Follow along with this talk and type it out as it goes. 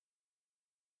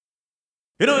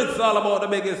You know it's all about the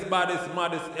biggest, baddest,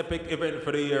 maddest, epic event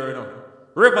for the year, you know.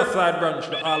 Riverside Brunch,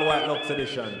 the all-white Lux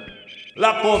edition.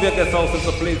 Lock over your guest house is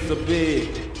the place to be.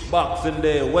 Boxing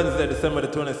Day, Wednesday, December the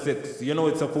 26th. You know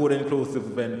it's a food-inclusive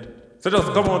event. So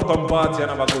just come out, come party and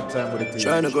have a good time with the team.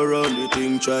 Tryna go round the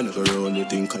thing,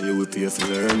 cause you will pay for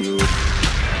learn you.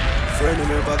 Friend who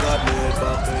never got me head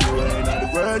back anywhere in the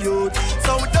world, you.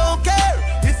 So we don't care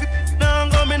if it now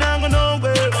go, me now go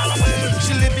nowhere.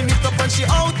 She living it up and she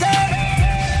out there.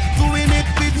 Doing it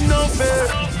with no fear.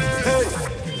 Hey,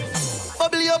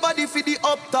 bubble your body for the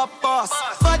up top boss.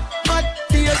 But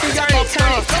the up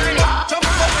top. Jump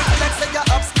up, let's say you're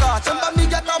upstart. Jump on me,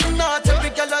 you're top notch.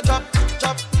 Every girl a drop.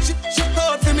 She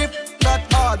told for me that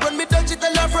hard. When me touch it,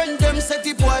 tell her friend them set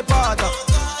the boy bad.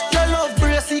 Your love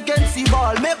brace against the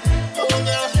ball. Me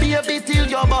baby till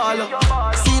your ball.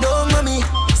 See down on me.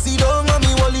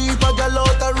 Wally if a girl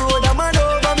out the road, a man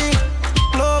over me.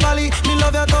 Globally, me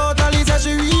love you totally. Say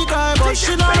she retire, but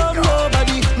she not love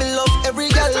nobody. Me love every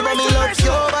girl, but me love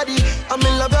your body. I me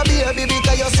love your baby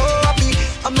because you're so happy.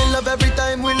 I me love every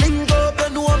time we link up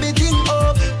and do me thing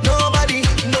up. Nobody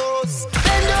knows.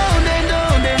 Then down.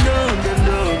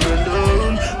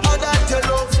 All that you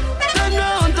love. Then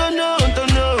down.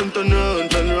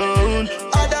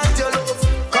 All that you love.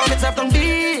 Come it's up on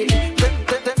me.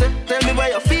 Tell me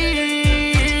where you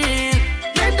feel.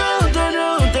 Then down.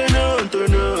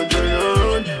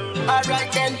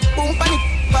 Alright then, boom panic.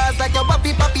 Fast like a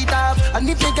papi tap. And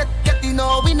if you get you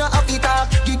know we not happy talk.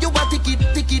 Give you a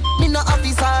ticket, me not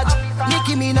happy sad.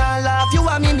 Nicki me not laugh, you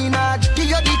and me Minaj. Give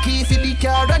you the key for the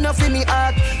car, run off in me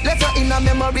heart. Left you in a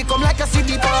memory, come like a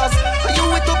city pass. You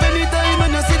wait up anytime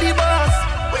when you see the boss.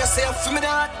 Where you say for me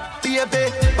that?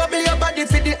 Baby, bubble your body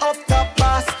for the up top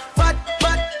pass. But,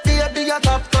 baby, your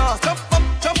top class.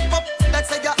 Jump up, let's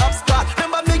say you're upstart.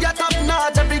 Remember me, your top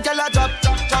notch, every girl a drop.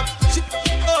 She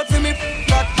out for me,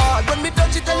 not hard. When me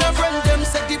touch it, tell your friend them,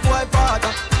 say the boy bad.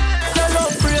 The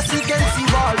love brace against the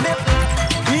wall.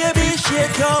 Baby,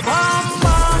 shake your bum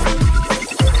bum.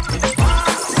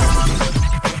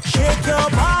 Shake your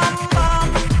bum bum.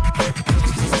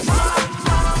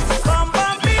 Bum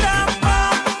bum bidam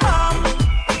bum bum.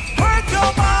 Work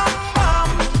your bum bum.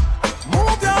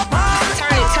 Move your bum.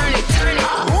 Turn it.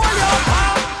 Hold your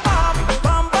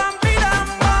bum bidam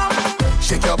bum.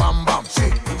 Shake your bum bum.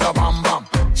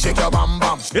 Shake your bum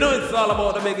bum. You know it's all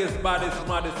about the biggest, baddest,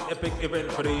 maddest, epic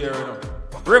event for the year, you know.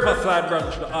 Riverside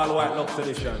Brunch, the all-white Lux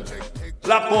edition.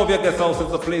 Lock over your guest house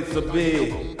is the place to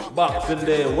be. Boxing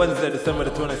Day, Wednesday, December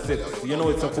the 26th. You know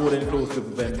it's a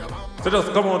food-inclusive event. So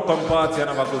just come out, come party and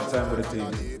have a good time with the team.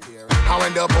 And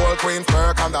when the pole queen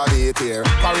perk on the beat here.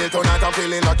 For real tonight I'm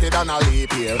feeling lucky than a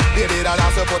leap here. Baby that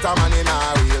has to put a man in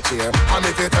a wheelchair. And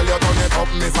if you tell you turn it up,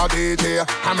 Mr. DJ.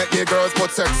 And make the girls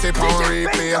put sexy on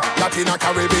replay. Latina,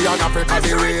 Caribbean, Africa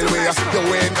the real way.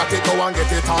 You ain't got it, go and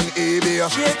get it on eBay.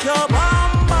 Shake your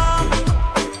bum bum.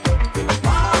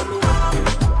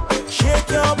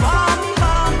 Shake your bum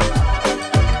bum.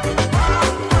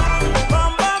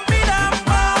 Bum bum bidam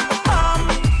bum bum.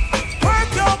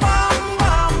 Work your bum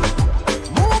bum.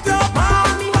 Move your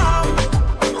bum bum.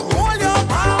 Roll your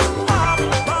bum bum.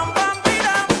 Bum bum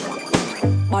bidam.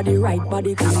 Body right,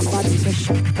 body clean, body fresh.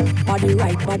 Body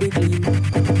right, body clean.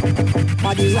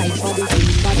 Body right, body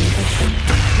clean, body fresh.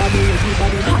 Body ready,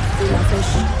 body hot, full of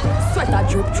fresh. Sweater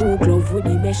drip through glove with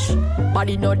the mesh.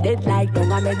 Body not dead like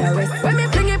don't I make the rest. When me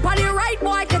fling it on the right,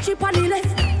 boy, catch it on the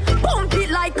left. Pump it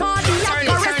like cardiac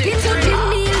arrest. Into gym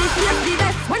meal, it's the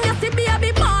best. When you see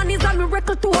baby man, is a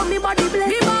miracle to hold me body bless.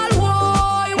 Me ball,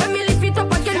 boy, when me lift it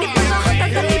up again, the pressure hotter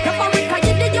than the paprika.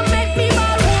 You did you make me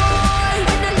ball, boy.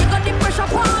 When then you got the pressure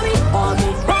for me.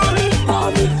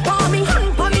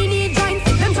 Hand for me, knee joints,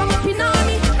 them from up in on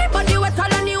me. Me body wetter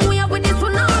than the wave with the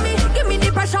tsunami. Give me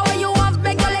the pressure when you have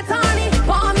beg your let's on it.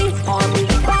 For me.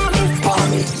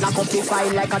 Knock up the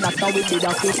file like a doctor with the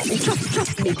doctor. Me chop,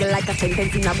 make it like a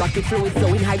sentence in a bracket. Fluid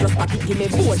flowing hydrostatic. Give me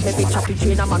both, make me chop it.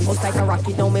 Train a man bust like a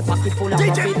rocket. Now me pocket full of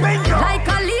rocket. Like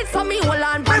a lead for me, hold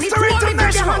on. But it's me to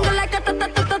the handle like a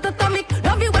atomic.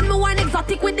 Love it when me wine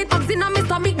exotic with the tongues in a me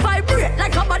stomach. Vibrate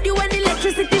like a body when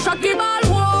electricity shock. Give all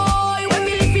boy. When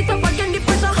me lift it up again, the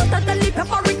pressure hotter than the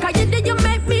paprika. You did you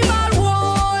make me ball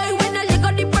boy. When I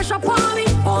got the pressure for me.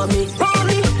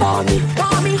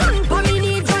 Hand for me,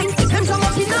 knee joints. Them from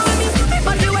up in on me. Me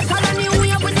body wetter than the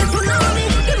wave with the tsunami.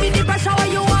 Give me the pressure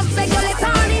when you have beg your let's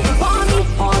on it. For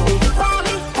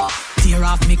me. Tear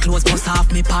off me clothes, bust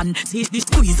off me pan. See the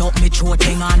squeeze up me throat,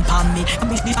 hang on pan me. I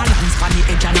miss the balance pan the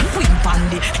edge and a queen pan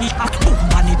the. He a boom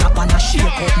pan it up and a shake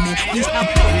up me. This a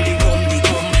boom the gum.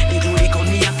 The do the gum,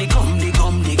 me have the gum.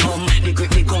 The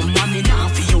quick the gum, and me now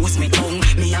fi use me tongue.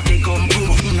 Me have the gum,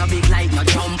 boom, a big like no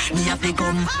drum. me have the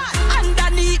gum.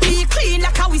 Underneath me clean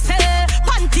like how we say.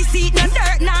 Panty seat, no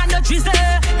dirt, no drizzle.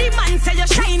 The man say you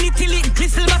shine it till it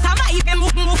glisten, but I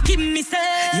might move, give me say.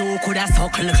 You coulda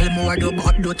suck a little more,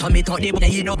 but do to me to the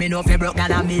you know me no fi broke,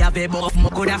 and me have a buff.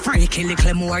 Coulda freak a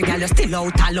little more, girl you still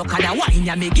out a look at the wine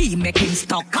ya me give make him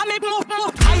stuck. Come it move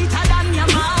tighter than your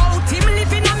mouth. Him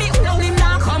living on me, now him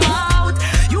not come out.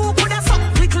 You coulda suck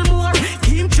little more,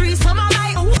 him tree summer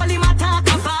like all him a talk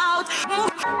about.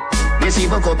 We see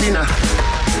buck up inna,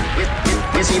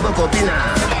 we see buck up inna,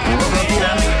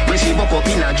 we see buck up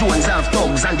inna. Jones have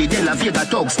thugs and the De La Vega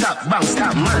thugs. Stop, bang,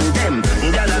 stop, man them.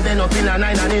 Gyal been up inna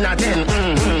 9 and inna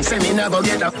 10. Say me never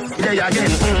get up there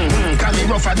again. Can be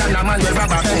rougher than a man with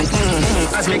rubber band.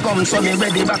 As me come, so me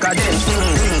ready back again.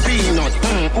 Peanut,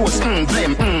 oats,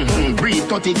 blem. Breathe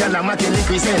 30 gyal a matin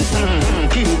represent.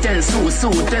 King tell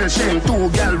Sue tell Shem. 2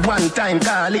 gyal one time,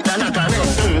 call it a knock a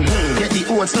rent. Get the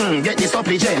oats, get the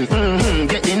supplement.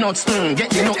 Get the nuts, get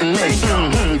the nothing made.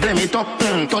 Blame it up,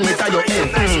 turn it to your head.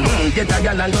 Get a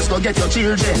gyal and just go get your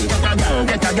children.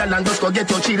 Get a gyal and just go get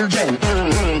your children.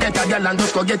 Get a gyal and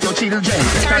just go get your children.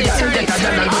 Get a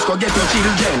gyal and just go get your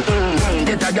children.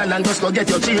 Get a gyal and just go get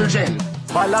your children.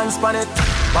 Balance pan it,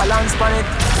 balance pan it.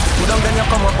 You don't then you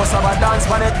come up with a dance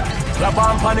pan it. Grab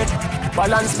on pan it,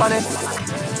 balance pan it.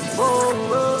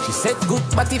 She said good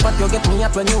body, but you get me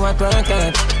up when you are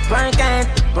twerking.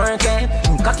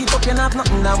 Cock it up, you have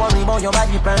nothing to worry about. Your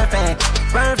body perfect,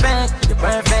 you're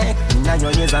perfect. Now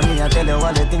your ears and me, I tell you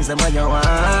all the things that you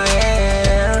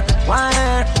wire.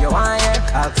 You wire.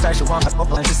 I'll start you want to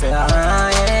up and she say,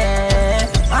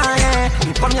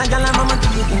 you come here, girl, and mama do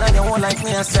it in your own like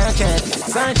me, I search it.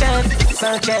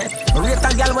 Rate a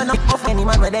girl when I'm off any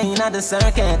man where they in the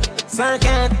circuit.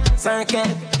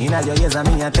 In all your ears and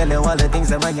me, I tell you all the things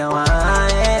that you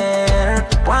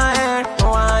wire.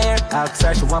 Ask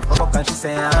her, she want to fuck and she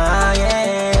say,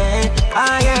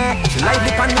 She like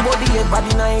the pan body, head body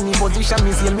in any position.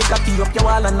 Me see me cocky up your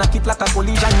wall and knock it like a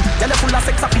collision. Tell you full of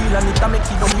sex appeal and it can make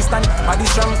you don't stand. Body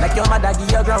strong like your mother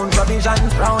give you ground provision.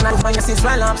 Round and when you see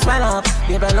swell up,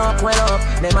 develop, well up.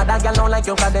 Them other girl don't like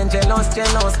you cause them jealous.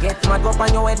 Get mad up on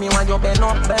your head, me want you bend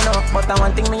up. But the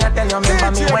one thing me I tell you,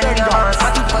 remember me when you dance.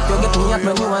 But you get me up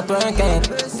when you are twerking.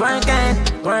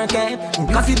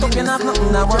 Cause it up you have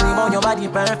nothing to worry about. Your body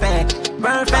perfect.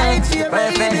 Now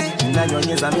your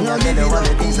ears and me I tell you all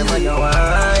the things that you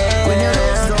wire. When you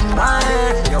love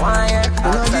somebody, you wire.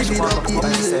 I'll you want to put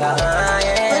and say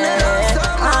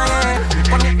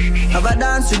have a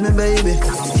dance with me, baby.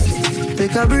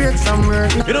 Take a break somewhere.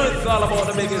 You know it's all about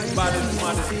the biggest, baddest,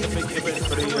 smartest, epic event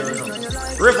for the year, you know.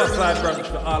 Riverside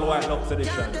Brunch, the all-white Lux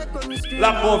edition.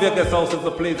 Black Cove Guest House is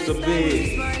the place to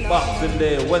be. Boxing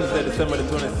Day, Wednesday, December the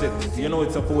 26th. You know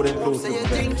it's a food inclusive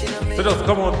event. So just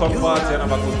come on, come party and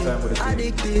have a good time with the team.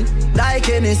 Addicted, like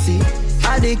Hennessy.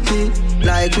 Addicted,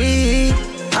 like weed.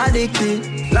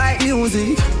 Addicted, like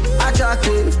music.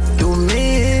 Attracted to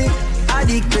me.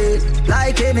 Addicted,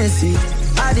 like Hennessy.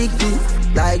 Addicted,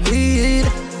 like weed.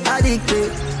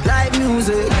 Addicted, like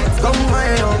music. Come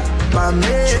wind up, my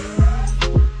mate.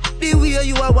 The way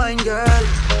you a wine, girl,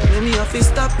 make me have to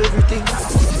stop everything.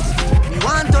 Me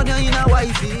want on you in a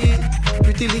wifey,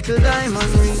 pretty little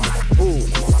diamond ring. Oh,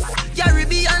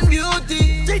 Caribbean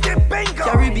beauty,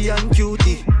 Caribbean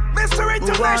cutie. Mr.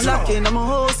 International. Walk in my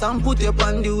house and put you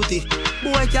on duty.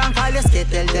 Boy can't call you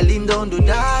skate, tell him don't do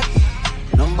that.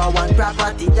 Number 1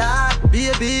 property that.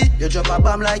 Baby, you drop a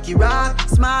bomb like Iraq.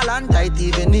 Small and tight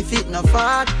even if it not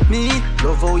fat. Me,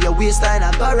 love how your waistline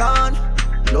a go round.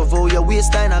 Love how your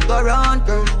waistline a go round,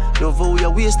 girl. Love how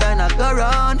your waistline a go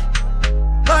round.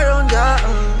 Go round, girl.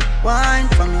 Wine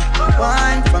for me,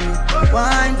 wine for me,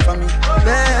 wine for me,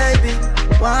 baby.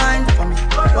 Wine for me,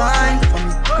 wine for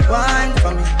me, wine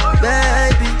for me,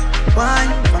 baby.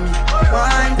 Wine for me,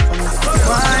 wine for me,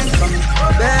 wine for me,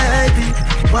 baby.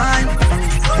 Wine for me,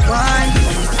 wine for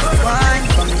me, wine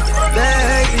for me,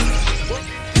 baby.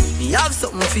 Me have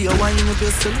something for your wine up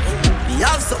yourself. Me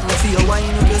have something for your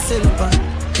wine up yourself.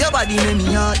 Your body make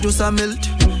me heart just a melt.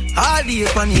 All the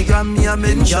up on the gram me a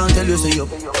mention. Tell you say up,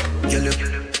 girl up,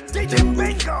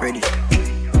 ready.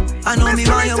 I know me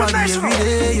want your body every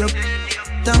day up.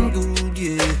 Thank good,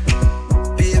 yeah.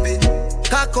 Baby,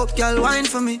 cock up, girl, wine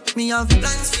for me. Me have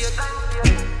plans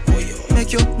for you.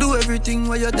 Make you do everything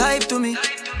where you type to me.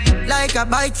 Like a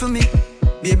bite for me.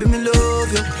 Baby, me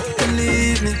love you.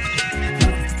 Believe me.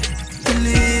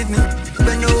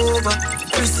 Bend over,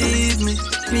 receive me.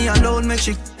 Me alone make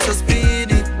she so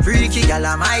speedy. Freaky gal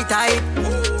are my type.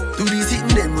 Do the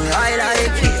sitting them way I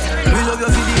like. We love your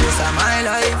videos of my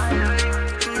life.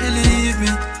 Believe me,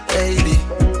 baby.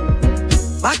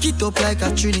 Back it up like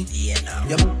a trini.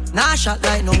 Yep. Nah shot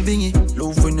like no bingy.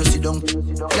 Love when you sit down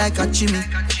like a chimney.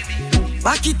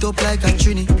 Back it up like a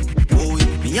trini. Oh,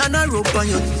 me and a rope on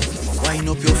you. Wind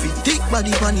up your feet, thick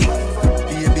body on it.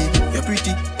 Baby, you're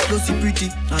pretty, closey pretty.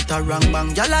 Not a wrong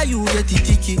bang, gyal you get it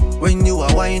ticky. When you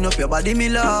are wind up your body, me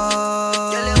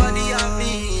love. Gyal your body have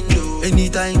me do.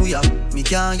 Anytime we up, me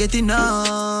can't get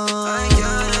enough. I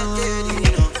can't get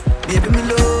enough. Baby, me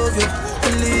love you,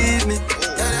 believe me.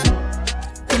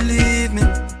 Believe me,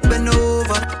 bend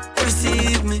over,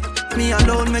 receive me. Me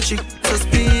alone make shit so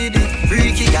speedy.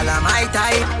 Freaky gyal are my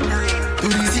type. Do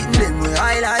the sitting them where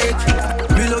I like.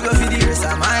 Me love you for the rest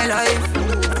of my life.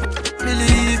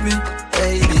 Believe me,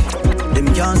 baby. Them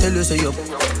can't tell you say you look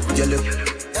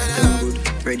good,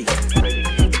 ready.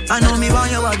 I know me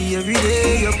want your body every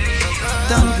day. Yup,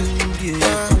 damn good,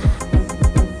 yeah.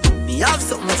 Me have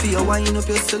something for you, wind up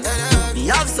yourself. Me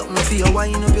have something for you,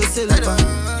 wind up yourself.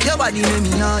 Your body make me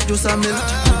not just a melt.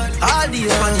 All the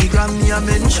money gram me a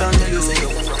mention. Tell you say you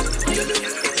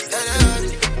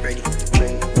ready.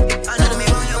 I know me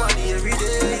want your body every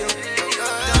day.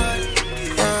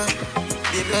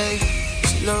 Hey,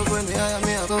 she love when me hire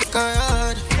me a go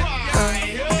card.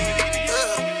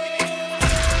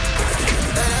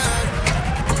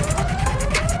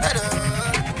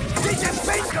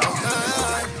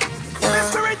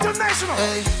 Mr. International.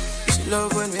 Hey, she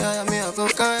love when me hire me a go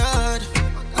card.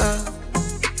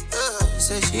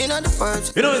 Say she not the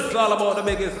vibes. You know it's all about the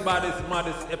biggest, baddest,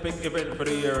 maddest, epic event for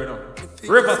the year, you know.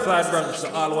 Riverside Brunch,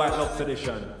 the all-white Lux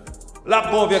edition.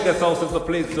 Lakovia Guest House is the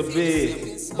place to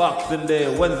be. Boxing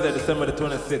Day, Wednesday, December the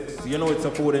 26th. You know it's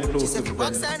a food inclusive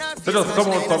event. So just come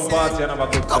on, come party and have a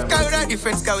good time. Come carry that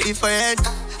different, scout different.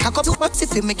 I come to box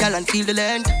if me gal and feel the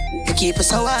land. You keep us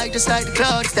so high just like the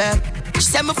clouds there. She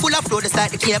send me full of flow just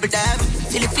like the cable dam.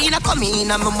 Filipina come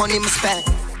in and my money me spend.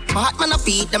 My heart man I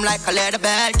beat them like a leather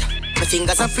belt. My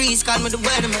fingers are freeze, call me the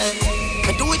weatherman.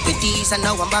 I do it with these and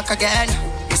now I'm back again.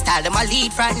 My style them I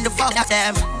lead, frighten the fuck out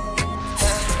them.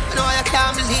 No, I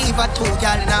can't believe I told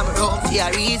y'all in my room for a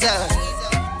reason.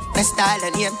 My style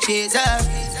and name chaser.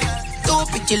 Two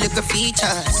pretty little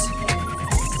features.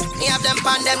 Me have them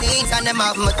on them knees and them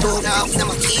have my toe now. Them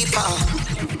a keeper.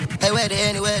 Hey, where they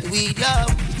anywhere we go?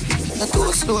 The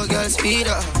two slow girl speed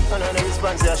up. No, the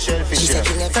response is shellfish. She said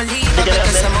you never leave her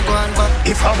because I'm going back.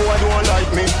 If a boy don't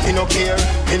like me, he no care.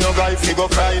 Me no guy fi go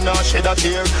cry nor shed a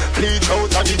tear. Bleach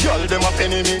out of the girl, them a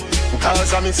penny me.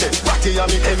 Cause I me say, Batty a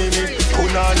me enemy.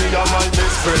 Punani a my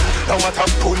best friend. Now what a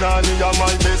Punani a my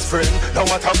best friend. Now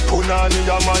what a Punani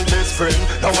a my best friend.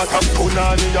 Now what a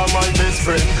Punani a my best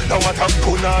friend. Now what a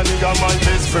Punani a my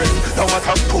best friend. Now what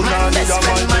a Punani a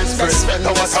my best friend.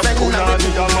 Now what a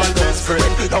Punani a my best friend.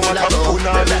 Now what a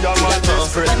Punani a my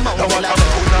best friend. Now what a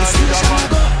Punani a my.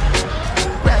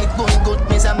 Right, good,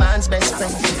 me's a man's best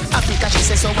friend. Africa, she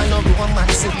says, so I know you want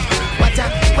massive. What a,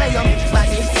 where your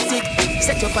body tick.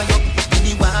 Set up on your,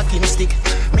 the walking stick.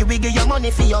 Me we give you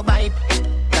money for your vibe.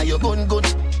 Now you're good,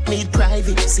 need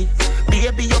privacy.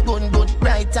 Baby, you're good,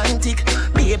 right and tick.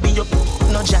 Baby, you're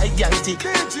no gigantic.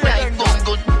 Right,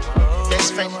 good,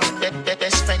 best friend,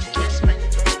 best friend.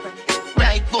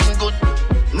 Right, good,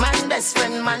 man, best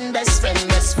friend,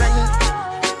 best friend.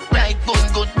 Right,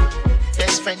 good,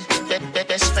 best friend,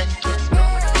 best friend.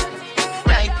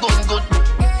 Right, good,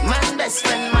 man, best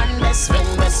friend,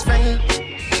 best friend.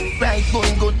 Right,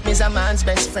 good, me's a man's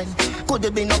best friend. Could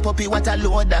have been a puppy, what a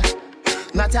loader.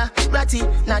 Not a ratty,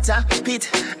 not a pit.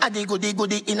 A the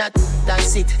goody in a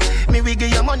that's it. Me we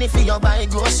give you money for your buy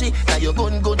grocery. Now you're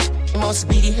good, must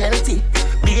be healthy.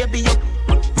 Baby, you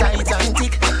tight and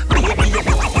thick. Baby, you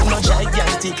no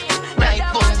gigantic. Right,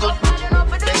 good,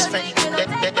 best friend,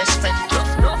 best friend.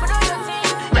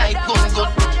 Right, good,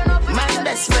 man,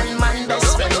 best friend,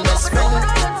 best friend.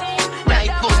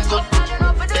 Right, good,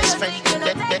 best friend,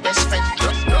 best friend.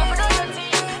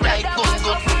 Right,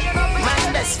 good, man,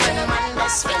 best friend.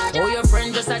 Oh, your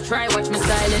friend just a try, watch me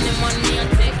style and the money I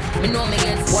take. Me know me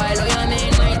get spoiled, oh, you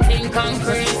mean my thing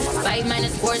concrete. 5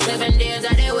 minutes 4, 7 days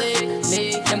of the week.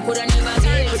 Me, them coulda never be.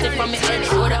 Put it from me head,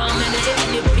 shoulder, I'm in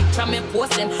the picture me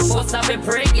post them. Post up a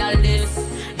break, y'all this.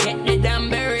 Get the damn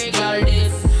berry, y'all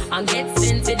this. And get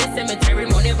sent to the cemetery,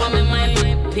 money for me mind.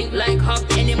 Pink like hawk,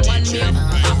 anyone me.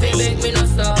 I feel beg me no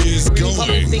stop. Ring for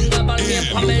me finger, ball me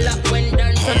up, me lock when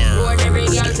done. Touch road, every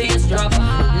girl face drop.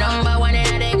 Number 1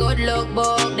 in a good look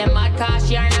book. Them mad cash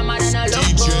here, and I'm mad in a look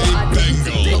book.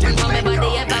 Looking for me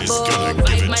body ever book. 5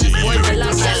 minutes, 4 the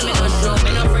last girl me no show.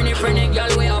 Me no friendly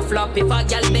girl way off flop. If a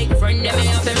girl big friend, them me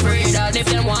have to free that. If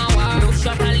them want war, no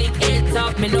shot and lick it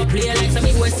up. Me no play like some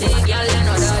people say, girl, I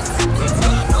know that.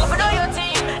 No for do your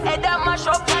thing, head down mash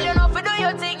up, girl, you know for do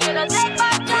your thing. You know take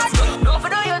back that. No for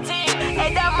do your thing,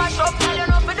 head down mash up, girl, you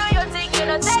know for do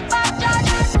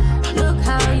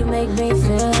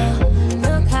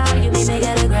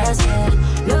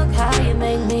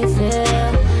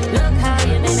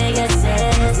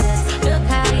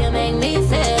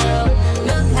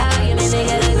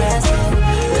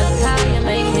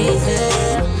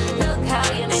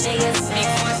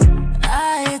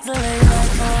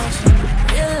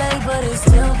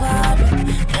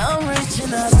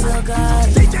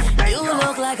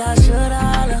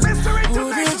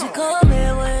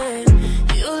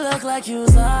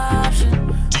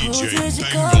DJ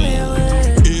Bengal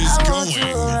is going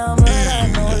in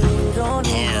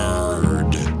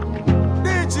hard.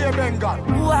 DJ Bengal.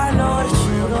 Ooh, I know that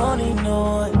you don't need no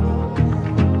one.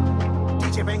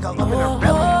 DJ Bengal up in the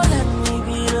belly. Let me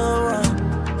be the one.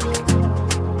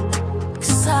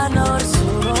 'Cause I know that you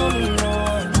don't need no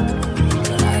one.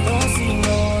 But I don't see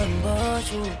no one but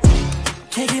you.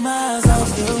 Can't keep my eyes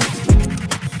off you.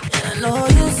 And I know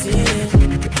you see it.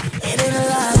 It ain't a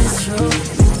lie, it's true.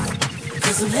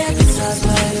 'Cause I'm hypnotized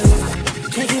by you.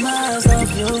 Can't keep my eyes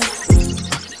off you.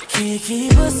 Can you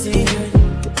keep a secret?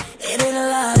 It ain't a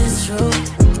lie, it's true.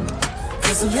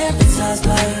 'Cause I'm hypnotized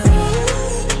by you.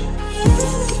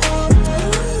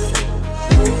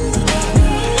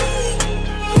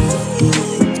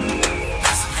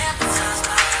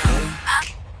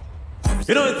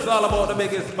 You know it's all about the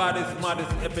biggest, baddest,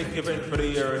 maddest, epic event for the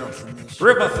year, you know.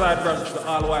 Riverside Brunch, the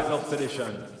all-white Lux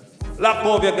edition. Lock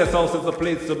over your guest house is the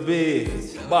place to be.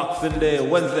 Boxing Day,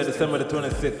 Wednesday, December the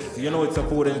 26th. You know it's a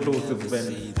food inclusive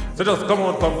event. So just come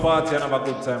on, come party and have a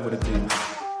good time with the team.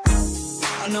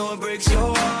 I know it breaks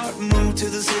your heart. Moved to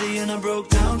the city in a broke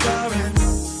down car and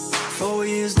 4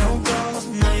 years no calls.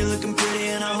 Now you're looking pretty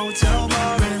in a hotel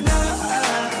bar and I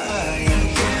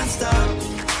can't stop.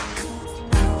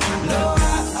 No,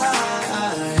 I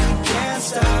can't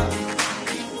stop.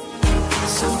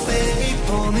 So baby,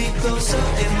 pull me closer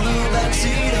in the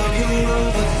backseat of your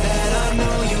Rover that I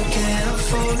know you can't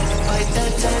afford. Bite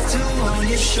that tattoo on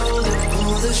your shoulder.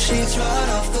 Pull the sheets right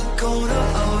off the corner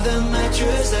of the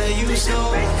mattress that you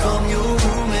stole from your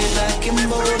roommate back in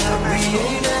Boulder. We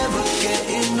ain't ever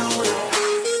getting older.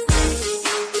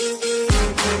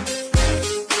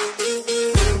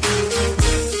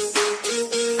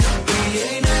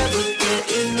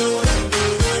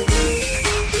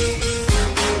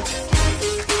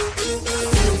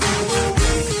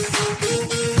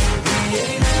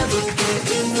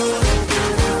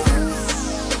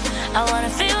 I wanna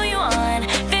feel you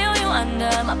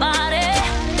under my body.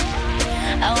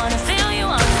 I wanna feel you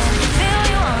on.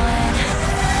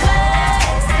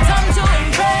 Flex, time to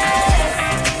impress.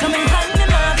 Come and climb in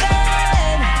my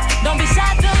bed. Don't be shy,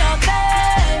 feel your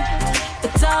bed.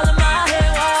 It's all in my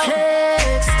head. Wow.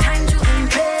 Flex, time to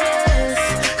impress.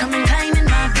 Come and climb in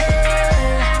my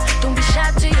bed. Don't be shy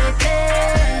to your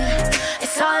bed.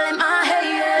 It's all in my head.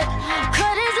 Yeah.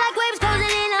 Curtains like waves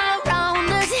closing in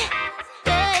around us.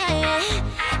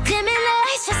 Dimming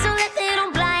lights just so that they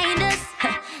don't blind us.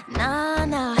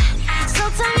 Nah. So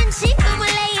tongue in cheek when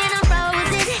we're laying on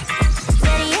roses.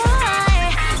 Baby,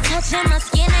 you're touching my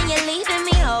skin and you're leaving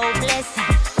me hopeless.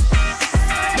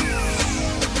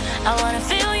 I wanna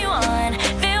feel you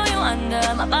under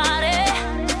my body.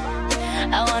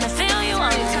 I wanna feel you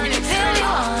on.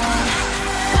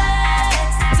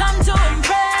 Flex, time to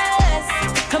impress.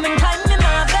 Come and climb in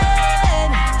my bed.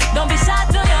 Don't be shy,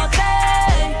 feel your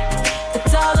bed.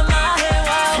 It's all in my head.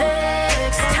 Wow.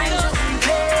 Flex, time to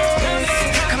impress.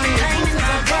 Come and climb in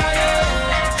my bed.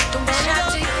 Don't be shy,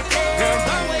 feel your bed.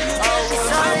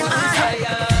 It's all in my head.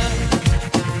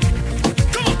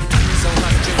 So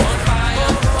hot you on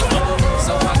fire.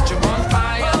 So hot you on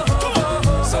fire.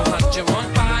 So hot you on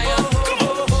fire.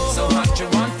 So hot you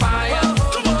on fire.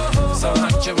 So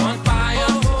hot you on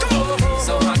fire.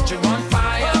 So hot you on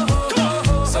fire.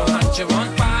 So hot you on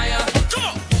fire.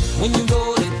 When you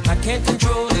roll it, I can't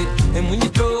control it. And when you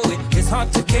throw it, it's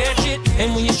hard to catch it.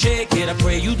 And when you shake it, I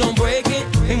pray you don't break it.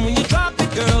 And when you drop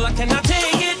it, girl, I cannot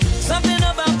take it. Something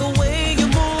about the way you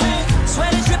move.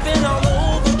 Sweat is dripping all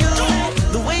over you.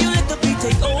 The way you let the beat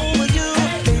take over you.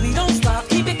 Baby, don't stop,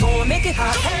 keep it going, make it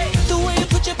hot. Hey, the way you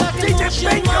put your back in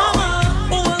motion, mama.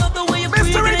 Oh, I love the way you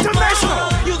breathe Mr. it, International.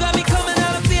 mama. You got me coming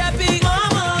out of VIP,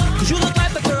 mama. 'Cause you look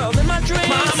like the girl in my dreams,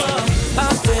 mama.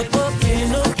 I step up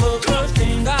in the club, first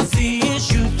thing I see is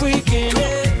you freaking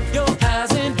it. Your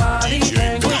eyes and body DJ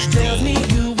language tells me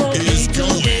you want me is to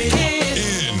going get it.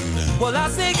 in Well, I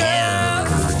say, girl,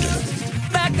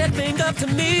 back that thing up to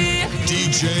me.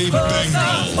 DJ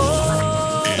Bengal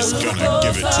is gonna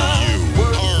give it to you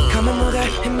hard. Come and move that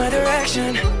in my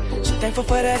direction. So thankful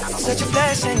for that, such a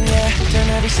blessing, yeah. Turn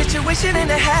every situation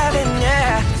into heaven,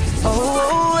 yeah.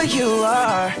 Oh, you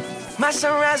are my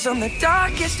sunrise on the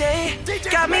darkest day.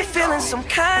 Got me feeling some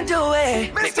kind of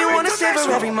way. Make me wanna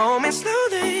savor every moment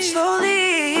slowly.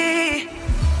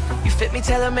 You fit me,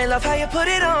 tailor-made, love how you put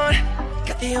it on.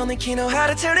 Got the only key, know how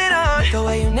to turn it on. The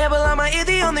way you never lie my ear,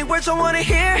 the only words I wanna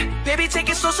hear. Baby, take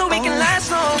it slow so we can last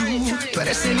long. Tú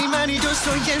eres el imán y yo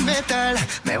soy el metal.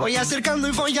 Me voy acercando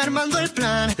y voy armando el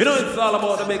plan. You know it's all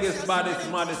about the biggest,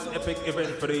 baddest, maddest, epic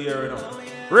event for the year, you know.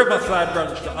 Riverside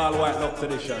Brunch, the all-white Lux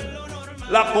edition.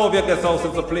 Lock over your guest house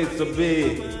is the place to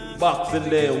be. Boxing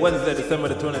Day, Wednesday, December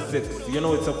the 26th. You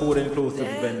know it's a food inclusive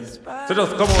event. So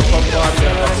just come on from party.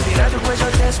 Respira tu cuello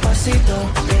despacito,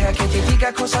 deja que te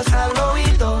diga cosas al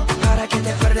oído, para que te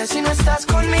acuerdes si no estás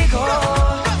conmigo.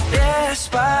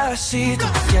 Despacito,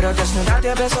 quiero desnudarte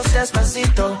a besos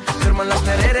despacito, firmo en las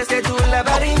paredes de tu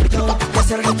laberinto, y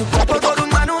hacer de tu cuerpo todo un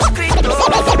manuscrito.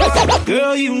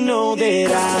 Girl, you know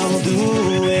that I'll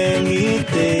do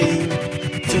anything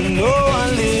to know a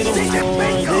little more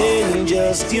than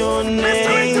just your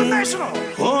name.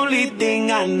 Only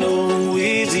thing I know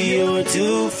is you're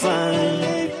too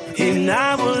fine, and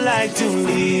I would like to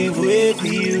live with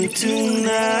you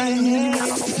tonight.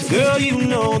 Girl, you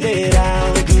know that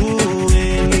I'll do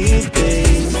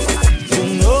anything to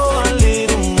know a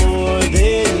little more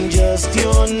than just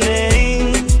your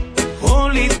name.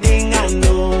 Only thing I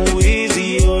know is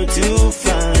you're too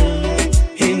fine,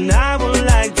 and I would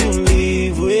like to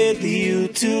live with you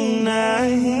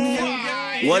tonight.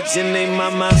 What's your name,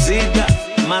 mamacita?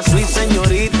 My sweet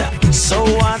señorita. So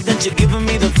hot that you're giving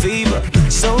me the fever.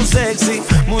 So sexy,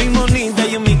 muy bonita.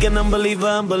 You make an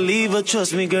unbeliever.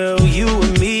 Trust me, girl, you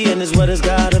and me, and it's what it's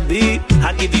gotta be.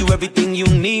 I give you everything you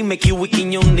need, make you weak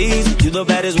in your knees. You the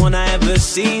baddest one I ever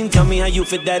seen. Tell me how you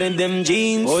fit that in them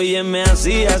jeans. Óyeme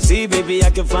así, baby, I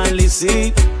can finally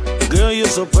see. Girl, you're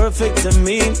so perfect to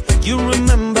me. You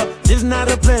remember, it's not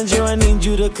a pleasure, I need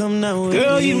you to come now with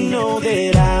Girl, me. You know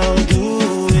that I'll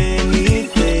do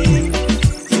anything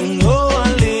to know a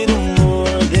little more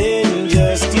than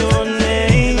just your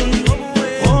name.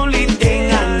 Only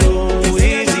thing I know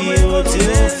is you're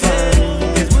too fine,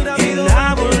 and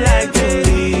I would like to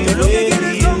live with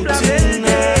you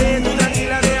tonight.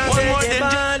 One more thing,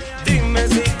 dime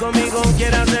si conmigo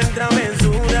quieres hacer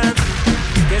travesura,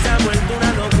 que se ha vuelto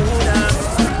una locura,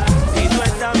 y tú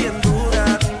estás bien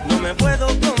dura, no me puedo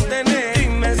contener.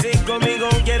 Dime si conmigo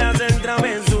quieres hacer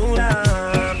travesura,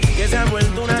 que se ha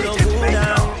vuelto una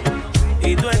locura,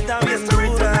 y tú estás bien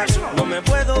dura, no me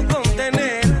puedo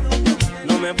contener,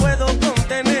 no me puedo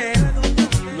contener,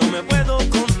 no me puedo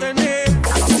contener,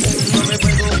 no me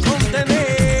puedo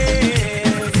contener.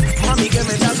 Mami, ¿qué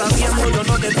me estás haciendo? Yo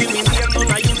no te estoy mintiendo,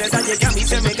 no hay un detalle que a mí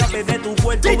se me escape de tu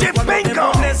cuerpo. Y cuando te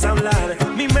pones a hablar,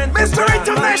 mi mente está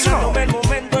imaginando el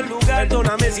momento, el lugar.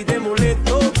 Perdóname si te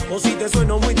molesto o si te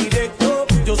sueno muy directo.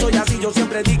 Yo soy así, yo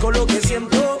siempre digo lo que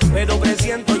siento, pero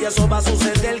presiento y eso va a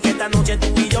suceder, que esta noche tú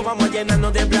y yo vamos a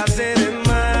llenarnos de placeres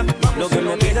más. Lo que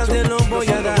me pidas te lo voy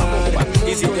a dar,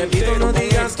 y si te pido no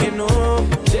digas que no.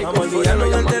 Vamos a olvidarnos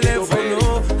del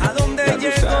teléfono. ¿A dónde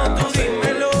llego? Tú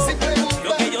dímelo.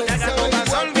 Lo que yo te haga no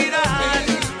vas a olvidar.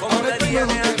 Como te dije,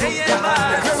 déjate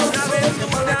llevar. Una vez te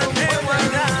podrás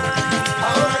guardar.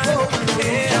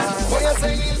 Voy a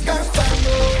seguir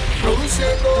cantando,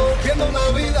 produciendo, viendo una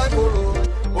vida color.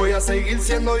 Voy a seguir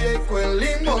siendo Yeco el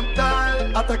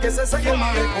inmortal hasta que se saque el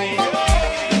malecón.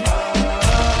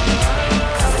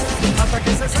 Hasta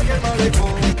que se saque el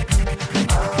malecón.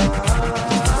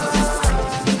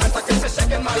 Hasta que se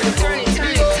saque el malecón.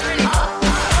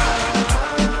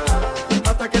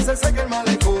 Hasta que se saque el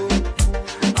malecón.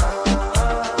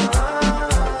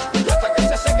 Hasta que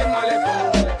se saque el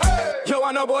malecón. Yo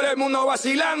ando por el mundo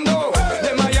vacilando,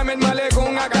 de Miami el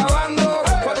malecón acabando,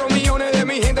 4 millones de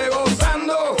mi gente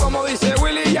gozando, como dice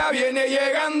Willy ya viene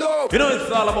llegando. You know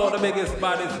it's all about the biggest,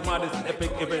 baddest, maddest,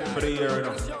 epic event for the year, you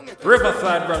know.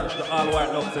 Riverside Brunch, the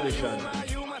all-white Lux edition.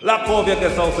 Lock over your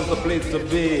guest house is the place to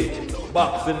be.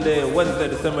 Boxing Day, Wednesday,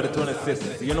 December the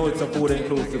 26th. You know it's a food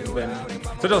inclusive event.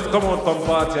 So just come on, come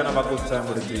party and have a good time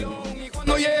with the team.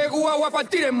 Cuando llegue Cuba voy a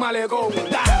partir el malecón.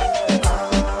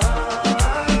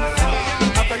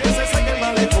 Hasta que se saque el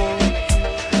malecón.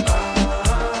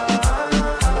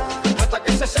 Hasta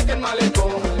que se seque el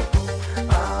malecón.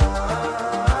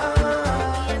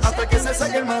 Hasta que se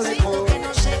saque el malecón. Que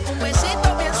no sé, un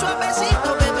besito bien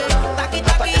suavecito, bebé. Taqui,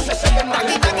 taqui,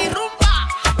 taqui, taqui, rumba.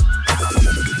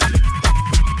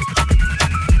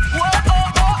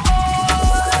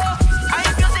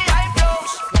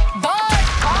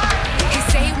 He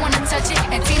say he wanna touch it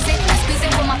and tease it and squeeze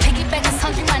it, but my piggyback is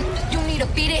hungry, man. You need to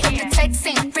beat it. If the text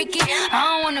ain't freaky, I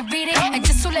don't wanna read it. And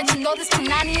just to let you know, this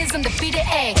Punani is undefeated.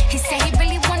 Ayy, he said he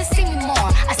really wanna see me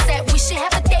more. I said we should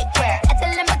have a date where at the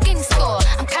Lamborghini store.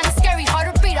 I'm kinda scary,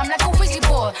 hard to read. I'm like a Ouija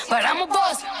board, but I'm a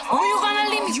boss. Who you gonna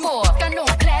leave me for? Got no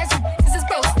class, this is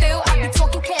broke still. I be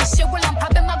talking cash shit while I'm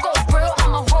popping my gold grill.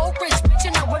 I'm a whole rich bitch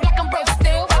and I work like I'm broke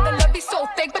still. But the love be so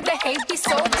fake, but the hate be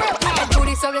so real. El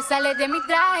booty sobresale de mi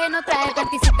traje, no traje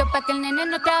panticito pa' que el nene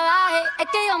no trabaje. Es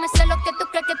que yo me sé lo que tú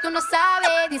crees que tú no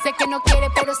sabes. Dice que no quiere,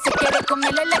 pero se quiere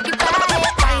comerle el equipaje.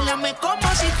 Báilame como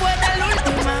si fuera la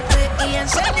última vez y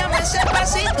enséñame ese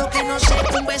pasito que no sé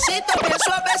Un besito bien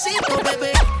suavecito,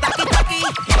 bebé. Taqui, taqui,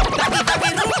 taqui, taqui,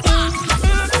 rumba.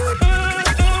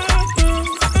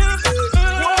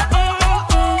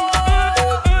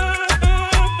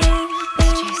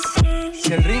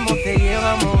 Si el ritmo te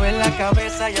lleva a mover la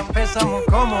cabeza, ya empezamos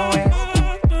como es.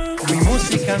 Mi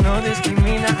música no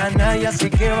discrimina a nadie, así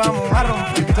que vamos a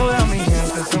romper. Toda mi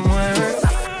gente se mueve.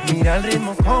 Mira el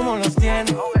ritmo como los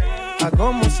tiene.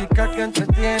 Hago música que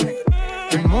entretiene.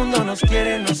 El mundo nos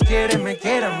quiere, me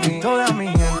quiere a mí. Toda mi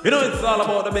gente. You know it's all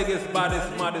about the biggest, baddest,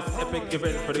 maddest epic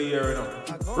event for the year, you know.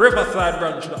 Riverside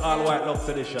Brunch, the all-white Lux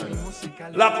edition.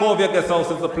 Lackovia Guest House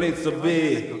is the place to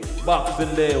be.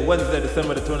 Boxing Day, Wednesday,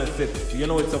 December the 26th. You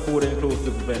know it's a food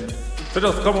inclusive event. So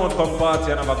just come out, come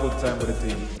party and have a good time with the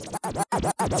team.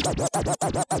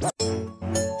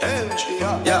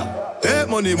 Yeah. Hey,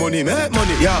 money, money, make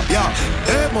money, yeah, yeah.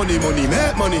 Hey, money, money,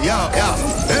 make money, yeah, yeah.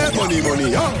 Hey, money, money,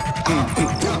 yeah.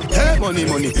 Hey, money,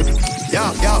 money,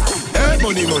 yeah, yeah. Hey,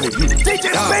 money, money,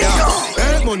 DJ yeah, Bingo.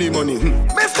 yeah. Hey, money, money,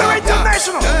 Mr.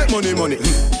 International. Hey, money, money,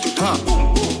 ha.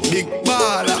 Big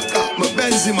baller, got my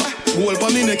Benzema. Goal for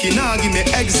me neck, nah give me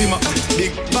eczema.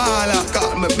 Big baller,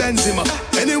 got my Benzema.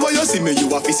 Anyway you see me,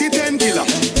 you a fizzy 10 killer.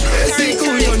 Hey, see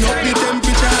cool, you know the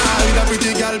temperature. With a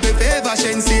pretty girl, be favor,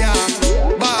 Shensia.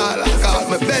 Baller, got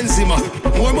my Benzema.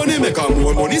 More money make her,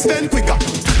 more money spend quicker.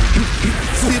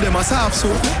 See them a soft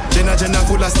soap. Jenna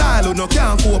full of style who no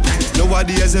can't cope.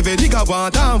 Nowadays every nigga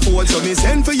want and fold. So me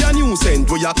send for your new scent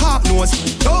with your cock nose.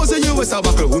 Those of you is a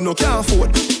buckle who no can't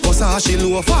afford. Cause she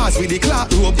low fast with the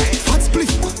clock rope. Hot split,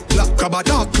 black crab a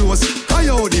dark clothes. I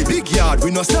hold the big yard,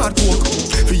 we no start work.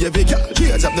 For every girl,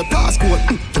 change up the passport.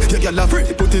 Your girl a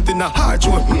free, put it in a hard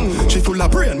one. She full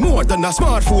of brain, more than a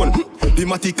smartphone. The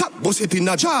matty cat, bust it in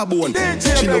a jawbone.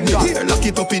 She love me here, lock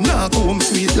it up in a comb.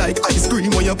 Sweet like ice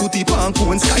cream when you put it on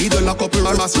cone. Sky the lock up your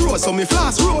ass road, so me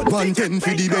flash road. 110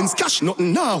 for the Benz cash,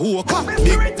 nothing now who car.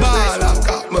 Big baller,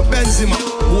 got my Benzema.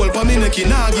 Whole for me neck,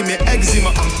 nah give me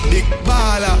eczema. Big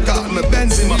baller, got my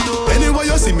Benzema. Anyway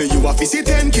you see me, you a fizzy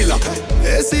 10 killer.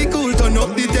 Hey, see cool, turn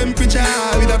up the temperature.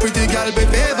 With a pretty girl, be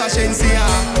favor, Shensia.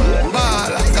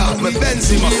 Baller, got my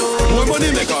Benzema. More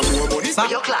money make her, more money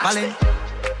spend your class.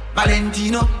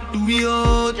 Valentino, do we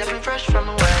out? Get me fresh from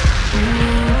the west.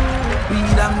 We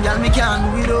damn girl, me can't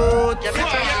do without. Get me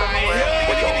fresh from the west.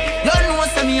 You know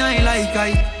say me I like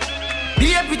I.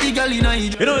 Be a pretty girl in a.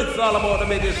 You know it's all about the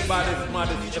biggest, baddest,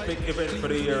 maddest epic event for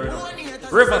the year, you know.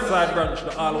 Riverside Brunch,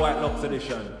 the all-white Lux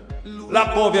edition.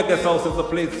 Lackovia Guest House is the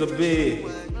place to be.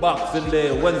 Boxing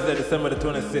Day, Wednesday, December the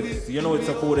 26th. You know it's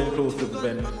a food inclusive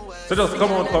event. So just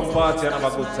come out, come party and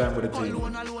have a good time with the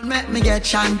team. Make me get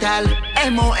Chantal.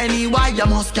 M-O-N-E-Y, you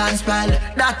must can spell.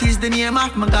 That is the name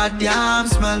of my goddamn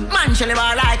smell. Man, she live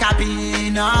like a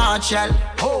peanut shell.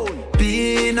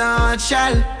 Peanut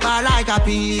shell, I like a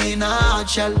peanut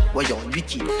shell. Why you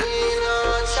wicked?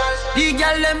 Peanut shell. The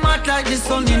girl them hot like the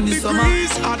sun in the summer.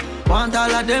 Want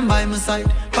all of them by my side.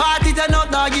 Party turn up,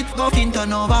 dog, it go fin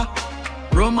turn over.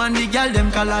 Roman the girl them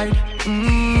collide.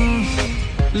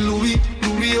 Louis,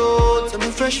 oh, tell me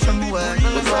fresh from the west.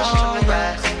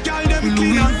 Girl them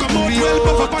clean and come out well,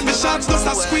 puff up on the shots, just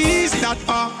a squeeze that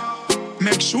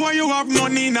Make sure you have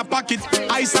money in a pocket,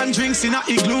 ice and drinks in a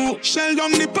igloo. Shell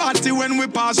down the party when we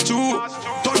pass through.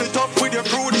 Turn it up with your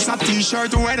crew, this a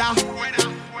t-shirt weather.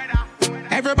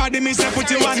 Everybody me say put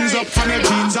your hands up from your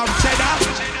jeans of cheddar.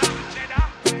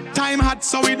 Time hot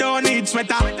so we don't need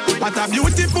sweater. What a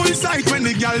beautiful sight when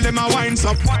the girl them a winds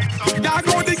up. Dog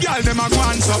how the girl them a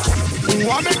guans up.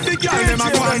 What make the girl them a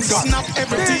guans up. Snap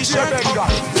every t-shirt up.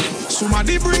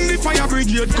 Somebody bring the fire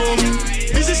brigade come.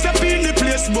 Busy step in the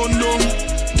place bun down.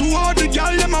 To all the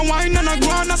girl them a wine and a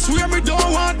go on. I swear me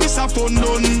don't want this a fun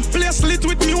done. Place lit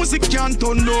with music can't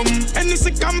turn them.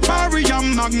 Anything Campari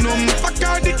and Magnum.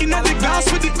 Bacardi in the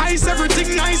glass with the ice.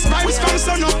 Everything nice vibes from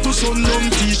sun up to sundown.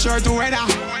 T-shirt weather.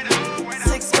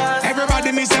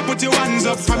 Everybody me say put your hands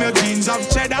up from your jeans of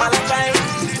cheddar.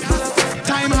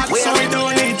 Time hot so we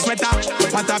don't need sweater.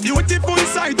 What a beautiful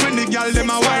sight when the girl them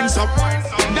a winds up.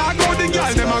 Dog how the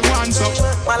girl them a guans up.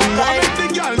 What make the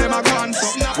girl them a guans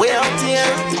up. We out here,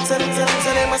 so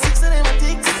them a six and them a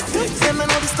ticks. Them know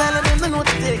the style and them know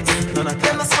the ticks. None of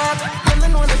them a smart,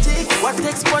 them know the ticks. What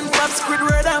takes SpongeBob,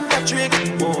 Squidward and Patrick?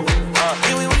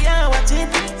 Here we are watching.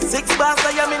 6 bars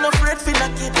I am in a afraid for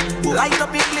knock it. Light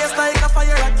up in place like a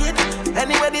fire rocket.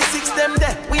 Anyway the 6 them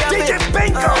there, we are DJ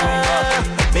Bingo.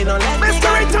 Me don't let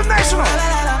Mr. International.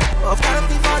 Of course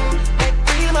we fun, make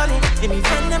real money. Give me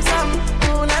friend them some.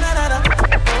 Oh na na na na.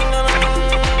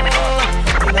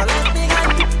 Me don't let me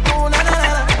gun. Oh na na na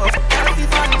na. Of course we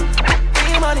fun,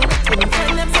 real money. Give me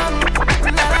friend them some.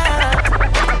 Na na na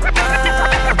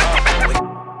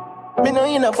na. Me know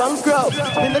you in a bankrupt.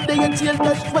 In a day in jail,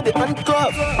 dash for the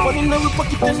handcuff. Money in our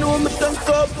pocket, you know me tank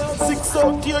up. 6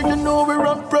 out here, you know we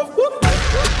run prof.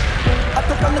 I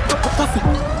took on a cup of coffee.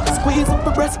 Squeeze up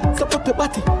your breast, suck up your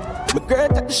body. My girl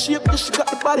got the shape, yeah, she got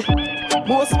the body.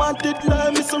 Most wanted,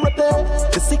 love me so right there.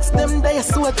 The 6 them days,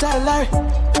 so I tell Larry.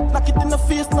 Knock it in the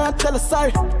face, now tell her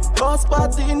sorry. Boss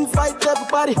party, invite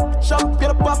everybody.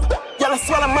 Champagne pop, y'all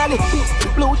swallow Molly.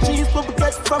 Blue cheese, what we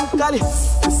get from Cali.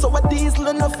 So a diesel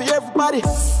enough for everybody.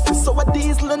 So a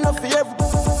diesel enough for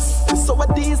everybody. So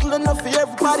a diesel enough for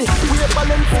everybody. We're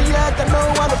Balenciaga, no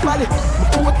one a valley.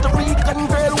 Puerto Rican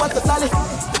girl, what a dolly.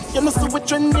 You know, so we're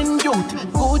trending youth.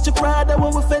 Gucci Prada,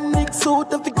 when we Phoenix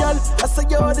suit of the girl. I say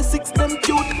you're the 6 them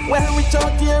cute. When we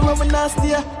talk here, when we nasty,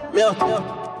 yeah.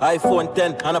 iPhone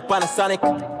 10 and a Panasonic.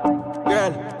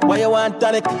 Girl, why you want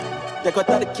tonic? Take out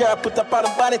of the car, put up on the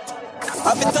bonnet.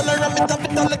 I be telling her, let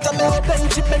her then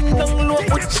she bend down low,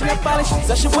 put she a polish.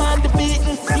 So she want the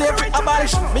beating, clear it,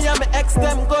 abolish. Me and my ex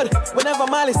them good, whenever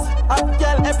malice. I'm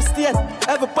girl every state,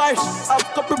 every parish. I've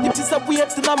couple bitches up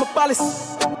weird to my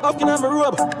palace. Walking on my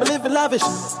robe, I live in lavish.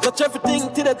 Touch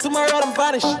everything till the tomorrow I'm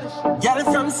vanish. Girl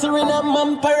from Suriname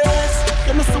and Paris.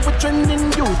 You know so we're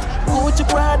trending youth. Gucci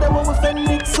Prada when we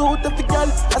Phoenix suit of the girl.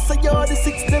 I say you're the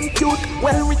 6 them cute.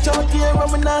 Well rich out here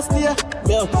when we nasty.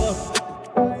 Yo.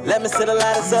 Let me see the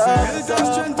lighters up.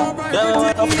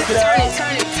 Don't pick it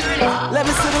up. Let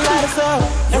me see the lighters up.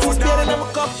 Let me spit it in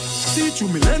my cup. See through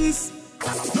me lens.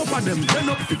 No for them turn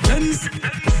up the Benz.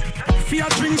 Fear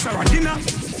drinks or a dinner.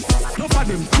 No for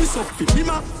them twist up the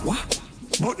dimmer. What?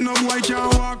 But no boy can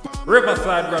walk.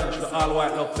 Riverside Brunch, the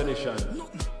all-white Lux edition.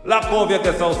 Lackovia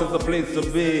Guest House is the place to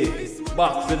be.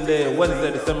 Boxing Day,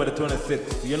 Wednesday, December the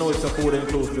 26th. You know it's a food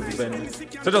inclusive event.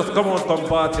 So just come out, come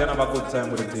party and have a good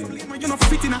time with the team. You're not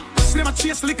fit in a slimmer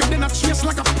chase liquor, then I chase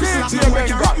like a prisoner. No one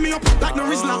can wrap me up like no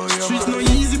Rizzler. Streets no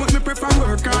easy, but me prefer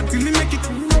work hard till me make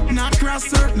it. Not cross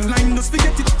certain line, just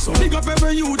forget it. So big up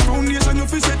every youth foundation, you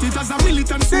fi set it as a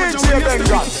militant soldier.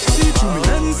 See through me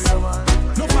lens.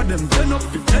 No for them turn up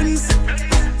the Benz.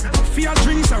 Fear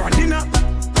drinks or a dinner.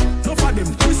 No for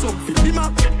them twist up the dimmer.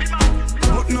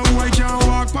 But no boy can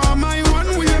walk by my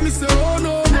one way. Me say oh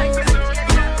no, no.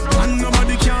 And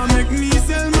nobody can make me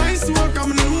sell my soul.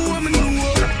 Come know.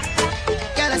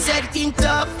 Girl, I said think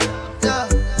tough,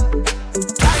 tough.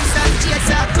 Ice and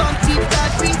chaser, come keep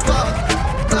that drink up.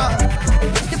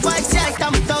 The vibes right,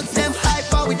 I'm thugs, them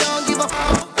hyper, we don't give a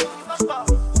fuck.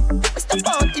 Mr.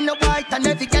 Boat in the white and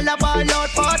every girl a ball out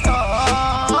for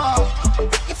talk.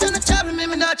 If you're not trouble me,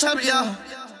 me not trouble you.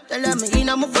 Tell me in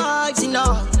my vibes, you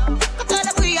know. I tell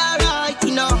them we alright,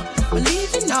 you know. We're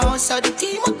leaving now, so the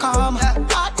team will come.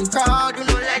 Part the crowd, you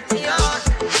know, let me out.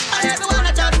 And everyone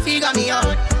I try to figure me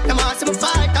out. Them all see me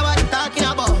fight, that's what I'm talking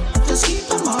about. Just keep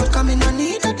them out, coming, I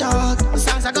need a dog. The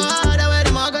songs I go harder where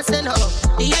the mugger send up.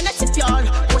 The energy pure,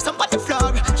 pour some on the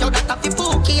floor. Show that off the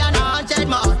bookie and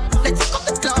 100 more. Let's fuck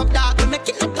up the club, dog, we're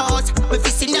making the toast. We're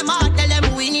fisting them out, tell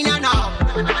them winning and all.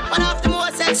 One of the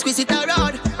most exquisite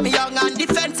around. Me young and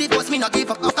defensive, was me not give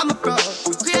up, I'm a pro.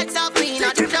 Create self-clean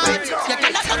at the club. You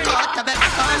cannot go caught, I bet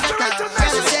on the top. Girl, I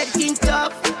said king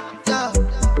tough, tough.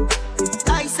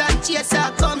 Ice and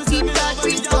chaser, come keep that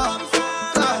drink up.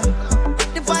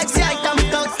 The vibes right, I'm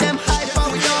thugs, them hype, and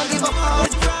we don't give up.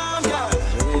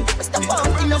 Mr.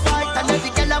 Funk in the fight, and every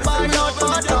girl a ball out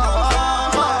for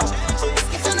talk.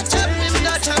 If you're not trouble, me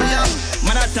not trouble you.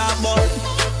 Man, I talk about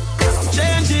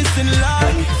changes in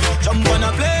life. Jump on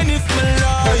a plane if me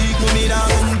like. No need a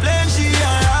complain, she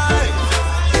alright.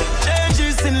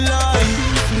 Changes in life.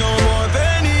 No more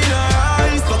pain in her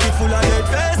eyes. Pocket full of dead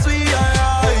face, we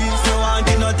arise. No one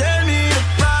did not tell me the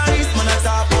price. Man, I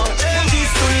talk about changes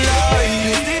in life.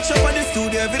 You stitch up at the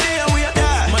studio every day away.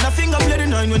 Man, I finger play the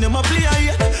 9 when them a play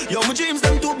here. Yo, my dreams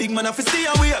them too big, man, I fi stay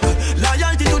away.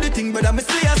 Loyalty to the thing, but I'm a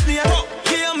slay a snake.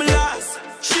 Hear me last,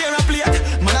 share a plate.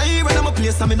 Man, I hear when I'm a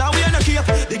place, I mean, now we ain't no cape.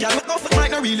 The girl make off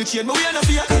like no really change, but we ain't no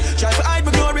fear. Try to hide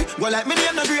my glory, go like me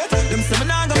name no great. Them say me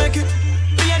nah go make it,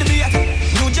 play the beat.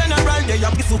 New general, they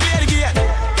up, so play the gate.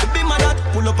 The big man that,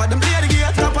 pull up at them, play the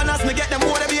gate. Top on us, me get them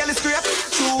water, be all the scrape.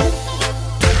 True,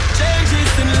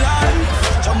 changes in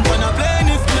life. Jump on a plane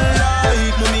if me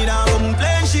like. No need a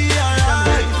complain, she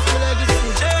alright.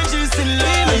 Changes in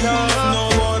life, no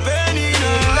more pain in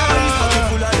her eyes. Pocket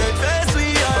full of dead face,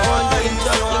 we alright.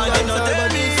 So I did not tell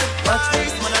me watch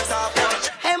this, man, I talk.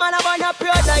 Hey man, I wanna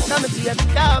proud like I'm a baby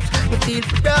tough. Me feel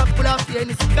for tough, pull off the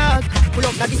any scarf. Pull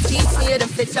up at the streets, me hear them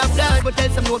fetch a blood. But tell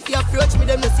some no fear approach me,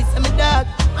 them no see some dog.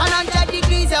 100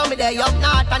 degrees, how me there up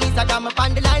north. And it's a got me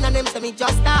on the line and them say me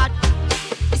just start.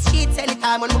 The streets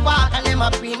anytime when me walk and them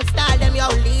a free me style, them yo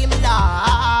leave me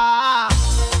laugh.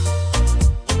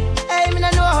 Hey, me no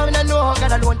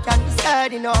alone can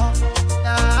decide, you know.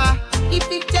 If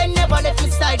the 10 never left me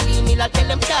side, me like tell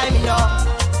them time, you know.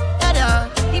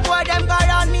 The boy them go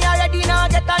around me already now,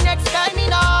 get the next time, you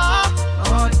know.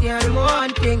 Oh, yeah,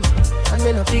 one thing, and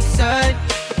me no big side.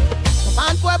 My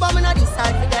man boy, but me no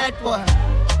decide for that boy.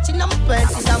 She know my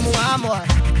friends, she's a more.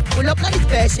 Pull up like the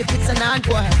spaceship, it's an ant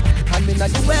boy. And me not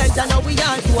the words, I know we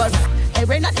aren't tour. Hey,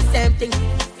 we're not the same thing.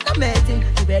 Amazing.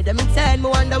 The way them inside, me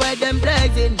wonder where them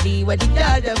blazing. The way the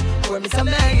girl them, for me so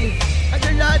many. And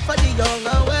the Lord for the young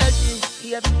and wealthy.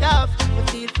 He have it tough, me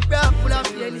feel for rough, full of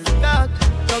pain, it's a cock.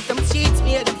 Dog them sheets,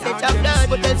 me them set of blood.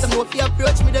 But tell some more if you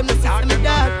approach me, them no system me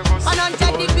dog. And on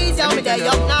check the visa, me there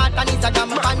young not. And it's a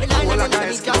damn on the line, and them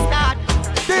me just start.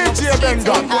 DJ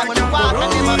Benga. I wanna walk,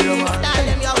 and them a style,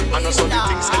 them young. I know some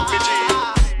things LPG.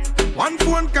 One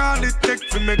phone call it take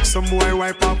to make some boy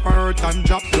wipe up her hurt and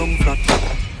drop down flat.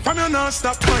 From you not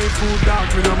stop my food dog,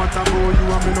 me no matter about you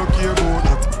and me no care about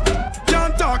that.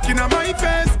 Can't talk in my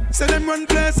face, say them run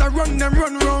place, I run them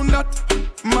run round that.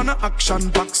 Man a action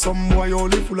back, some boy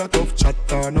only full of tough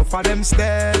chatter. Enough of them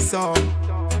stairs up,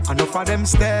 enough of them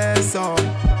stairs up,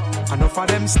 enough of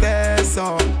them stairs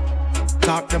up.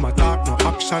 Talk them a talk, no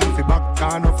action fi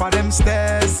back. Enough of them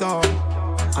stairs up,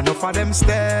 enough of them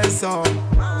stairs up,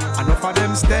 enough of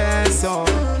them stairs up.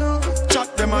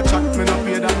 Chat them a chat, me no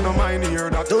pay that, no mind hear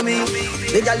that. To me,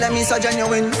 the girl them is so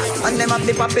genuine, and them have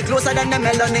the puppy closer than the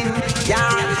melanin.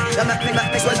 Yeah, they make me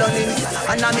swelling,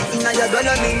 and I'm inna your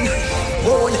dwelling.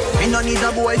 Boy, me no need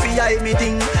a boy fi hide me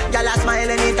thing. Girl a smile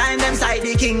anytime them side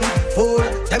the king. Fool,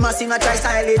 them a sing a try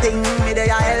style thing. Me dey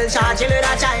a hell shot, chill with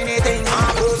a Chinese thing.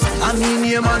 I mean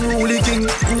name and holy king.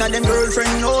 Inna them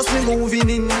girlfriend house me moving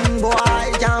in. Boy,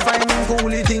 can't find me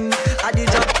coolie thing. I the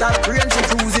drop top range she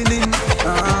cruising in.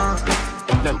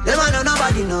 Them a know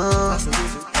nobody know.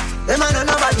 Them a know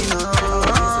nobody know.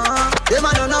 Them a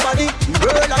know nobody.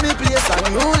 Girl a me place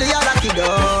and only a lucky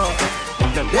dog.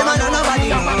 Them a know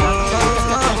nobody know.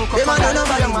 Them a know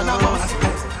nobody know.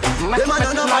 Them a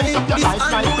know nobody. This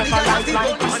unruly galactic.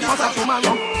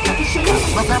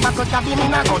 But never could have been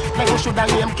in a gut. Then you should have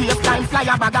named cave time fly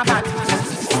a bag of bat.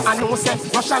 I know say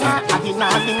Russian I did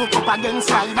not link up against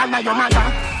Ride and your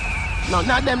mother. None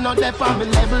of them not there on me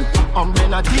level.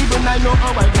 Not even I know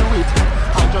how I do it.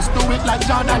 I just do it like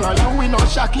Jordan or you, we know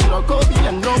Shaquille or Kobe,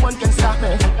 and no one can stop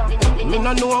me. Me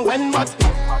no know when, but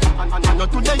I know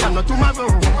today, I know tomorrow.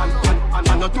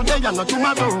 I know today, I know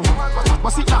tomorrow. But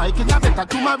see like it, I better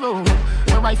tomorrow.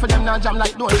 You right for them now jam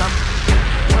like door jam.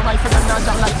 You right for them now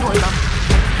jam like door jam.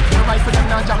 You right for them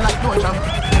now jam like door jam.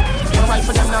 You right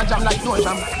for them now jam like door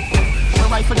jam. You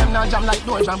right for them now jam like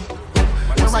door jam.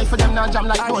 You right for them now jam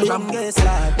like door jam.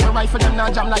 You right for them now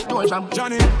jam like door jam.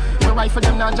 Johnny. You right for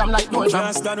them now jam like door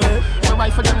jam. You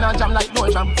right for them now jam like door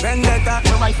jam. Vendetta.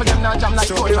 You right for them now jam like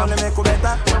door jam.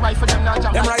 You right for them now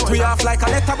jam like door jam. Them right we off like a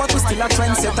letter, but we still a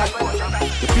trendsetter.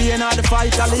 The pain of the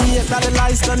fight, all the hate, all the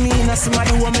lies done mean I see my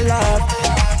do what me love.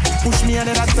 Push me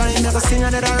another time, never sing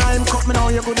another rhyme. Cut me now,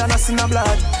 you could have seen a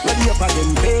blood. Ready up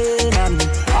again, pain and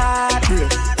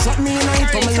heartbreak. Shut me night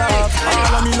for me love,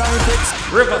 all of me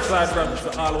life. Riverside Brunch,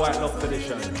 the all white love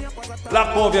tradition.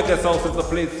 Black Cove Guest House is the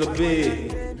place to be.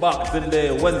 Boxing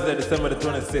Day, Wednesday, December the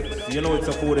 26th. You know it's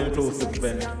a food inclusive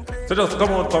event. So just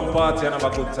come on, come party and have a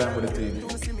good time with the team.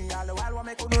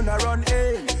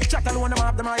 Chat alone, them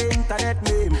have them my internet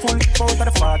name. Full out of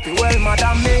the 40, well,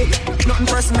 madam me. Nothing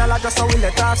personal, I just how we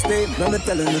let us stay. Now me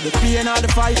telling you the pain of the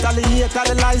fight, all the hate, all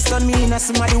the lies done mean. I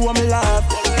somebody who me love.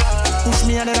 Push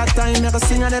me another time, never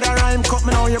sing another rhyme. Cut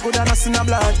me now, you good and I see no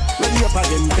blood. Ready up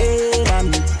again, pain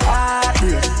and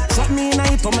heartbreak. Shut me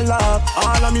night for me love.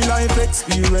 All of me life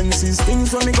experiences,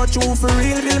 things when me go through for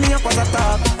real, build me up as a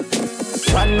top.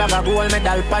 One bag of gold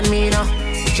medal pan me now.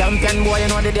 Champion boy, you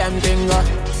know the damn thing.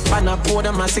 Pan a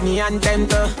podium, I sing your anthem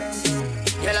to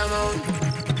Yellow Moon.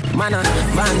 Man on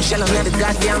van shell, I'm the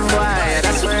goddamn boy.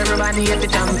 That's where everybody at the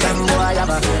champion boy.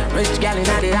 Have a rich gal in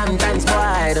the Hamptons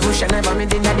boy. The bush I never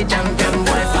made in the champion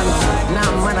boy.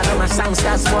 Now man I do my songs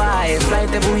that's boy.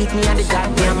 Flight every week me at the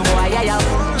goddamn boy. Yeah,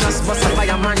 yeah. Just bust up by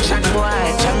a mansion boy.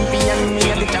 Champion me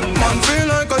at the champion. I feel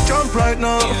like a champ right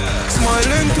now.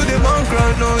 Smiling to the bank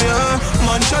right now, yeah.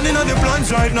 Mansion in the plans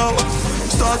right now.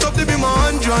 Start up to be my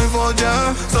hand drive out,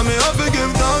 yeah. So me have to give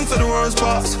thanks to the worst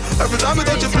pass. Every time I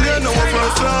touch a plane, no one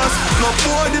first class. No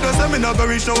boy did a say me never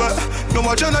reach nowhere. No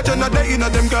more Jenna day in a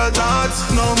them girl thoughts.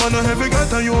 No man a heavy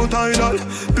get a you title.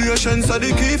 Patience are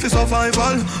the key for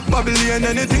survival. Babylon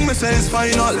anything me say is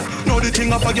final. Know the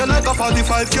thing I forget like a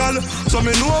 45 girl. So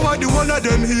me know why the one of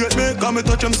them hate me. Cause me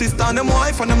touch them sister and them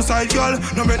wife and them side girl.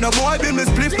 No make no boy build me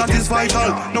spliff, that is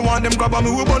vital. No want them grab on me,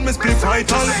 we burn me spliff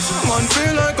vital. Man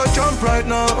feel like a champ right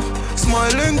now. my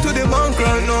link to the bank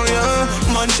right now, yeah.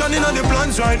 Mansion in the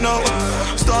plans right now.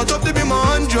 Start up to be my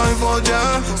hand drive out,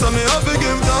 yeah. So me have to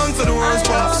give thanks to the worst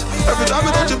pops. Every time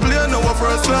I touch a plane, now a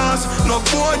first class. No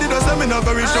boy did I say me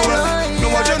never reach the way.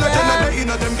 No one generate in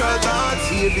them girl thoughts.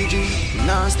 CBG,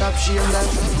 non-stop shame them.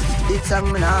 It's a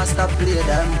me non-stop play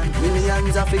them.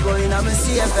 Millions of it going on me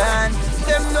safe and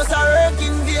them just a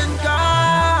working vain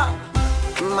car.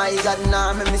 My God,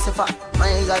 nah, me suffer.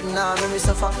 My God, nah, me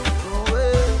suffer.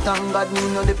 Thank God, me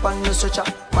no depend no stretcher.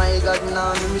 My God,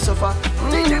 nah, me suffer.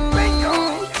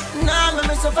 Nah,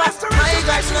 me suffer. My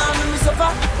God, nah, me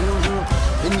suffer.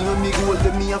 Anyway, me go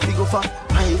hold me a figure for.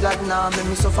 My God, nah,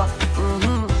 me suffer.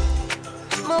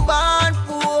 My born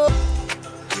poor.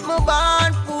 My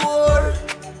born poor.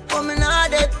 But me not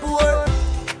dead poor.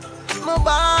 My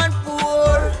born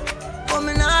poor. But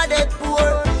me not dead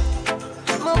poor.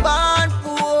 My born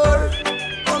poor.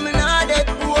 But me not dead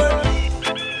poor.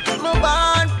 My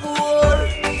born poor.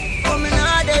 But me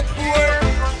not dead poor.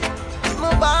 My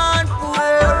born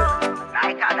poor.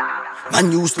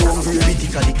 Man used to hungry every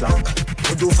tick of the clock.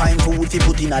 You do find food fi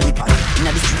put in a lip pan.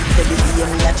 Inna the street every day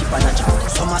me a chip and a chop.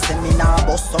 Some a send me na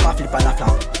bus, some a flip and a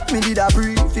flap. Me did a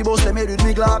breathe, fi bust them head with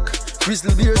me Glock.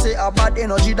 Crystal beer say a bad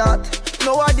energy that.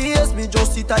 Nowadays me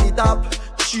just sit at the top.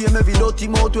 Shame every dirty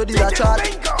mouth where did a chat.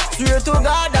 Swear to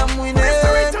God I'm winning.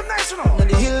 Now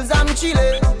the hills I'm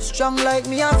chillin'. Strong like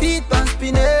me and feet pan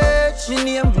spinach. Me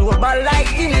name global like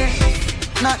Guinea.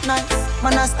 Not nice,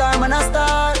 man a star, man a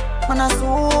star, man a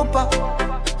super.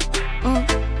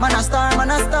 Man a star,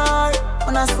 man a star,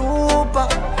 man a super.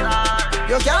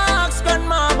 You can't ask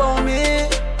grandma about me.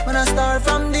 Man a star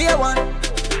from day one.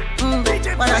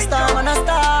 Man a star, man a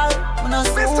star, man a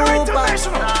super.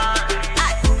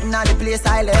 Now the place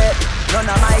I live, none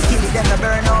of my killie them no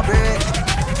burn no break.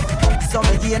 Some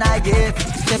again I give,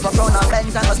 step up on a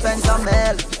bench and go spend some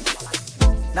mail.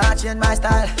 Now change my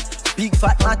style, big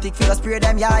fat matic figure spray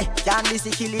them yai. Can't this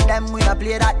killie them when I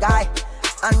play that guy.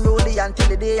 Unruly until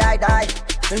the day I die.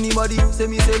 Anybody say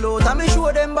me say low, and me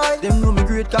show them by. Them know me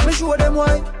great, can me show them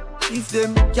why. If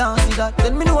them can't see that,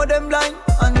 then me know them blind.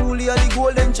 Unruly are the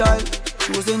golden child,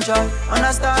 chosen child. Man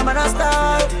a star, man a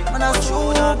star, man a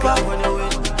super.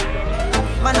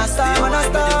 Man a star, man a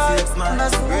star, man a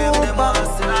super.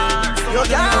 You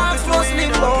can't force me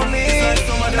for me.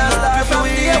 Man a star from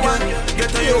day one.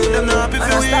 Get a youth, them not happy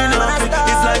for we.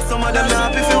 It's like some of them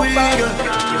not happy for we.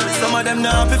 Some of them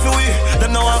not happy for we.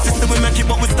 Them no office to we make it,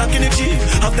 but we stuck in the G.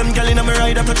 Have them gal in my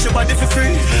ride, I touch your body for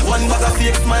free. One bag of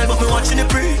fake smile, but me watching it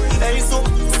pre. Hey, so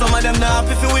some of them not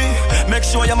happy for we. Make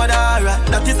sure you're mother alright,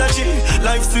 that is a G.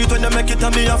 Life sweet when they make it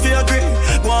and me I feel agree.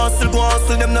 Go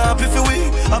hustle, them not happy for we.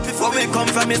 Happy for we come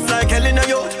from, it's like hell in a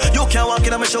youth. You can't walk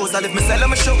in on my shows, I live me sell on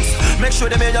my shows. Make sure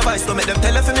they made your voice, don't make them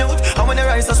tell if I'm mute. And when they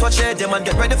rise, I swatch head, them and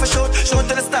get ready for shoot. Show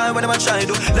to the style when I'm trying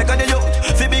to do. Like on the youth,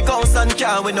 fi big house and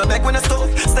car with no back when I stop.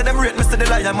 Say them rate me, say the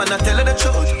liar, man, I tell her the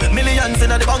truth. Millions in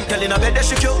the bank, telling a bed that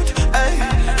she cute. Hey,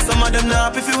 some of them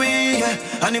not happy for we,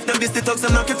 yeah. And if them this the talks,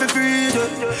 I'm not for free,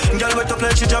 yeah. Girl wet up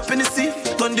like she drop in the sea.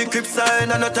 Turn the crib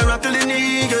sign and not a rock till the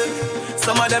knee, yeah.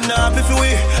 Some of them not happy for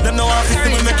we. Them no office to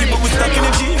we make it, but we stuck in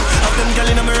the G. Have them gal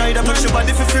in my ride, I touch your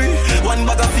body for free. One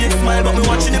bag of fake smile, but we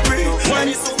watching it pre.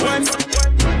 One.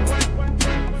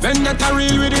 Vendetta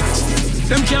real with it.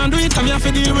 Them can't do it, I'm here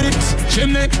to deal with it.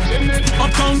 Chimney,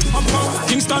 Uptown,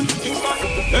 Kingston.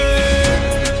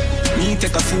 Hey. Me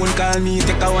take a phone call, me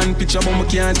take a one picture, but me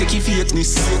can't take your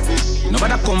fakeness.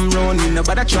 Nobody come round me,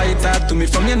 nobody try to talk to me.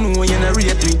 From you know you not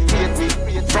rate me.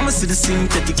 From a city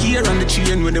synthetic here on the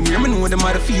chain when them hear me know them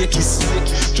are the fakies.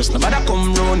 Just nobody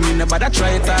come round me, nobody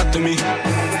try to talk to me.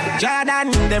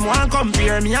 Jordan, them want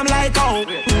compare me, I'm like oh.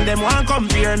 Them want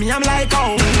compare me, I'm like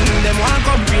oh. Them want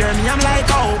compare me, I'm like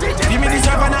oh. Give me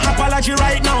deserve an apology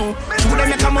right now. Should them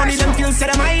make a money, them feel say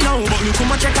them I know. But you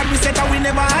come and check and we set that we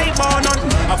never hype on none.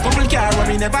 A couple car where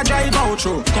we never drive out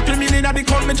through. Couple million a big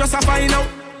count, me just a find out.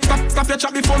 Stop your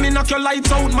chat before me knock your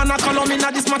lights out. Man, I call on me now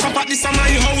this matter, but this is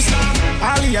my house.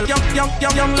 All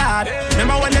young lad.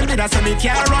 Remember when them did that, say me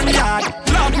can't run yard.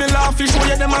 Laugh me laugh, you show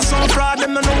you them a some fraud.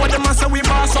 Them don't know what them a say, we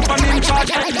boss up and in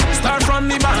charge. Start from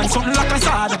the band, something like a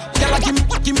sword. Tell her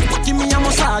give me a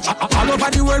massage. All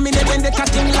over the world, me they bend the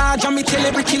cutting large. And me tell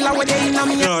every killer where they in on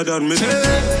me. Yeah, done me.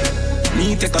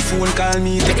 Me take a phone call,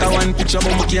 me take a one picture,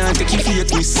 but me can't take your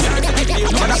fakeness.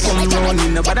 Nobody come round me,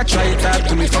 nobody try to talk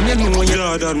to me. From you know you.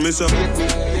 Yeah, done me, sir.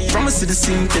 From a city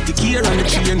synthetic here on the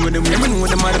train when them women know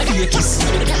them are the fakies.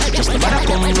 Just nobody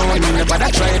come round me,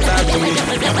 nobody try to talk to me.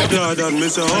 Yeah, done me,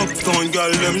 sir. Uptown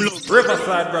girl, them look.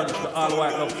 Riverside Brunch, the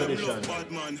all-white love tradition.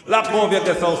 Lock home your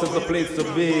guest house is the place to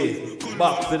be.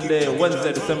 Boxing Day,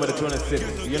 Wednesday, December the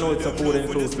 26th. You know it's a food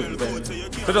inclusive event.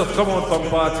 So just come out, come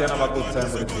party and have a good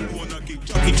time with the team.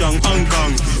 Jackie Chan, Hong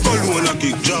Kong, alone a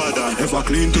kick Jordan. Ever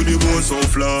clean to the bone, so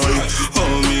fly.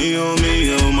 Oh me, oh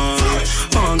my.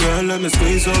 Oh girl, let me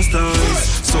squeeze those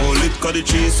thighs. So lit, cause the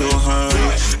cheese so high.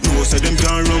 No, say them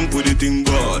can't run with the thing,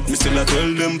 but me still I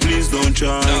tell them, please don't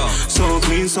try. So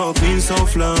clean, so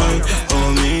fly.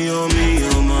 Oh me, oh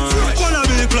my. Wanna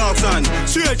be Clarkson,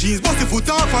 straight jeans, bust the foot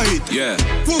off of it. Yeah.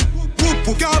 Whoop,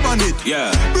 put carbon it.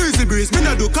 Yeah. Breeze, me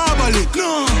not do carbon it.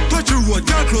 No, touch the road,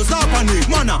 girl close up on it.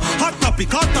 Mana, hot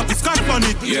topic, scotch on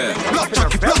it. Yeah. Black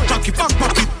jacket, back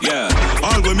pocket. Yeah.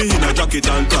 All when me in a jacket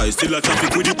and tie, still a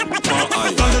traffic with it. Cause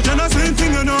the Jenna same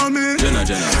thing you know me. Jenna.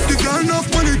 The girl enough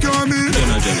money can me.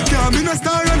 Jenna. Can't be no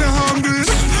star and a hungry.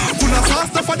 Full of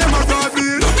faster for them a grab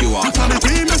me. Lucky walk. Look on the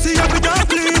team, you see every dark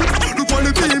clean. Look on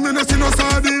the team, you see no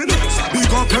sardine.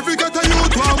 Big up every ghetto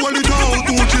youth, who hold it out.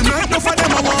 Don't you make no for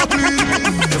them a walk clean.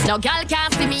 No girl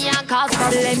can't see me and cause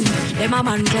problem. Them a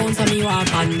man clowns so me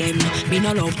walk on them. Me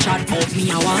no love chat out,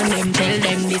 me I want them. Tell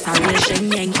them this a real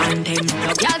Shenyang anthem.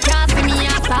 No girl can't see me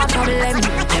and cause problem.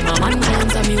 Them a man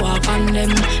clowns so me walk on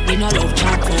them. Me no love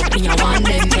chat out, me I want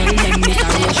them. Tell them this a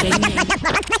real Shenyang.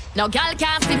 No girl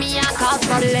can't see me and cause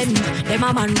problem. Them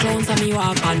a man clowns so me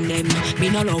walk on them. Me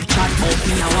no love chat out,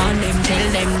 me I want them.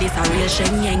 Tell them this a real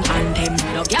Shenyang anthem.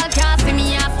 No girl can't see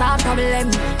me and cause problem.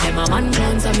 Them a man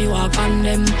clowns so me walk on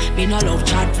them. Me no love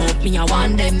chat up, me I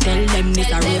want them. Tell them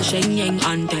this a real Shenyang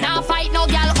anthem. Now fight no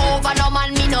girl over no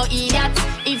man, me no idiot.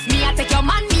 If me a take your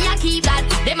man, me a keep that.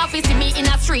 Them a fi see me in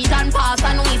a street and pass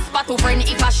and whisper to friend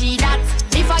if a she that.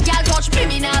 If a girl touch me,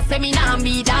 me nah say me nah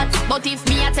be that. But if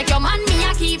me a take your man, me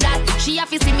a keep that. She a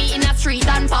fi see me in a street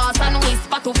and pass and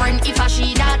whisper to friend if a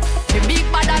she that. Me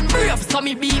big bad and brave, so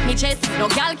me beat me chest. No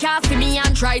girl can't see me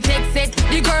and try take it.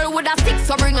 The girl with a stick,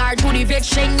 so bring her to the vet.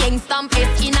 Shenyang stamp it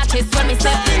in a chest when me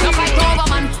step. No fight over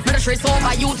man, me the stress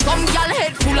over you. Some girl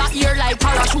head full of ear like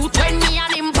parachute. When me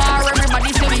and him par,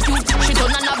 everybody say me cute. She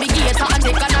done a navigator and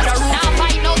take another route. Now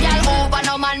fight no girl over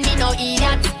no man, me no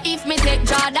idiot. If me take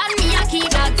Jordan, me a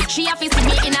keep that. She a fi see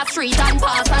me in a street and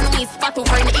pass and whisper to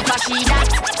friend if a she that.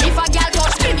 If a girl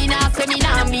touch me, me nah say me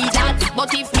nah be that.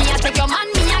 But if me a take your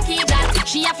man, me a keep that.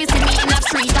 She a fi see me in a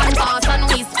street and pass and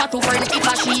whisper to friend if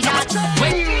a she that.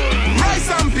 Rice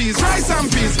and peas, please. Rice and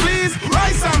peas, please.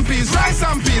 Rice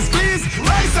and peas, please.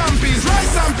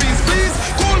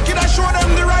 Cool kid, I show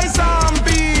them the rice and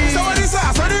peas. So what is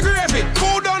that? So the gravy.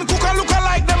 Food done, cook and look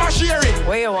alike, them a share it.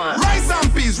 What you want? Rice and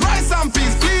peas,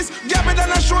 please. Get me then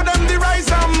I show them the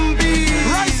rice and peas.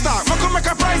 Rice stock, me come make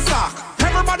a price stock.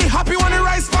 Everybody happy when the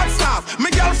rice pot stop. Me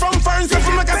girl from foreign say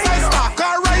fi make a side stock.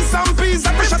 Cause rice and peas,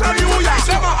 I fish at the New York.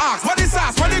 Them a ask, what is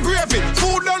sauce, what the gravy?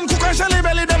 Food done, cook and shelly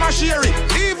belly, them a share it.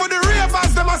 Even the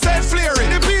ravers, them a said flare it.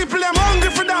 The people, them hungry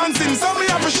for dancing, so me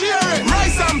have to share it.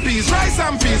 Rice and peas,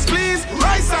 please.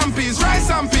 Rice and peas, please.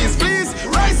 Rice and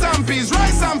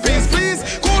peas, please.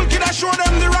 Cool kid, I show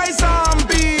them the rice and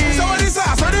peas. So what is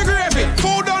sauce, what the gravy?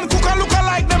 Food done, cook and look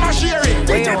alike, them a share it.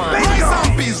 Rice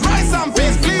and peas,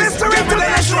 please. Get me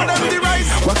there, show them the rice.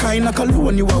 What kind of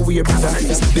cologne you are wear, brother?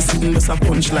 This sitting just a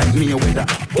punch like me a weather.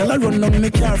 Girl, I run down me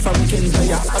car from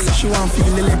Kentaya. She want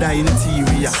feel the leather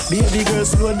interior. Baby girl,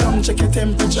 slow down, check your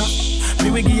temperature. Me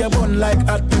we give you a bun like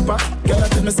hot pepper. Girl, I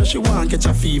tell me say she want catch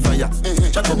a fever, yeah.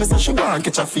 She tell me say she want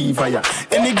catch a fever, yeah.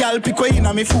 Any girl pick way in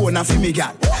on me phone and fi me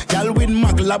girl. Girl with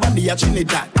magla body a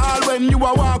Trinidad. All when you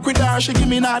a walk with her, she give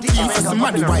me that. If it's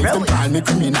somebody wife, them call me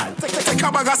criminal. Take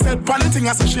a bag of set pan the thing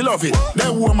and say she love it.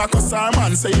 Then woman cuss her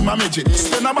man say him a midget.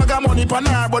 Spend a bag of money pan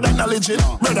her, but that not legit.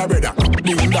 Brother,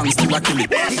 ding dong still a kill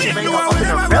it. Me know where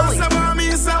them a go about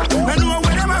me, sir. Me know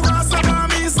where them a go about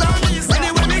me, sir.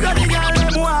 Anyway me got the girl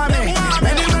them want me.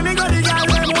 Anyway me got the girl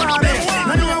them want me. Me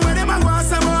know where them a go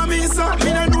about me, sir.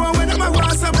 Me don't know where them a go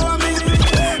about me.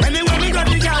 Anyway me got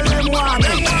the girl them want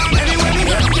me. Anyway me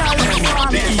got the girl them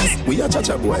want me. We a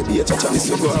cha-cha boy, be a cha-cha, this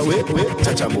you go away.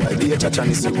 Cha-cha boy, be a cha-cha,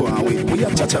 this you go away. We a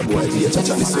cha-cha boy, be a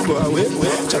cha-cha, this you go away.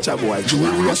 Cha-cha boy,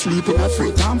 jewelry a sleep in a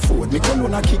freight Tom Ford. Me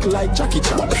cologne a kick like Jackie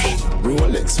Chan.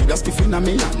 Rolex with a stiff in a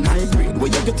me and high grade. Where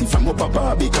you get it from up a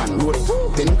Barbican road.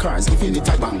 10 cars giving it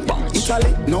a bang bang.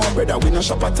 Italy, no brother, we no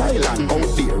shop at Thailand.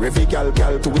 Out there, every gal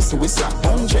to whistle.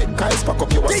 100 guys pack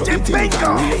up your ass so eating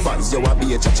can. Ravers, you a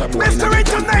be a cha-cha boy. Mr.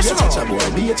 International. Be a cha-cha boy,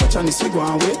 be a cha-cha, this you go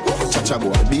away. Cha-cha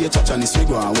boy, be a cha-cha, this you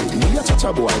go away. Be a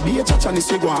cha-cha boy, be a cha-cha, this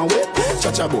you go away.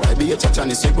 Cha-cha boy, be a cha-cha,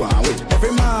 this you go away.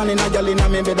 Every man in a gal in a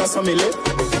me bed, that's how me live.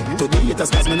 To the haters,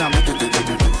 cause me now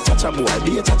Chacha boy,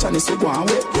 be a chacha ni sigwan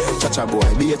way. Chacha boy,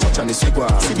 be a chacha ni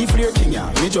sigwan. See the flare king ya,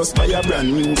 me just buy a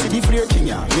brand new. See the flare king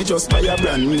ya, me just buy a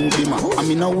brand new bima. I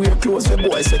mean now wear clothes for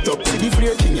boy set up. See the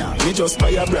flare king ya, me just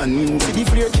buy a brand new. See the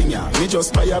flare king ya, me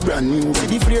just buy a brand new. See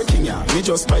the flare king ya, me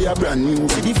just buy a brand new.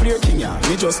 See the flare king ya,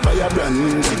 me just buy a brand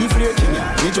new. See the flare king ya,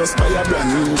 me just buy a brand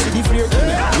new. See the flare king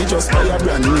ya, me just buy a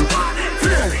brand new.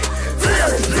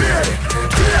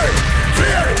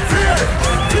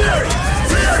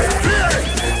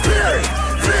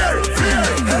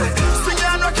 Sing it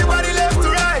and rock your body left to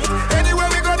right. Anywhere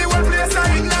we go, the whole place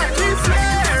I ignite. We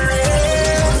flare.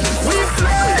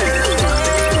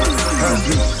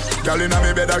 Girl inna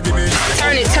me better give me.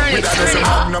 Turn it.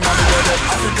 No money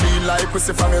I feel clean like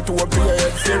pussy from your toe up to your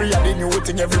head. Theory of the new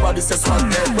thing, everybody says swag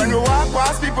neck. When we walk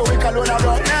past people, we call on a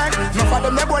rock neck. No for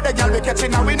them, they boy the girl we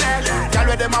catching our neck. Girl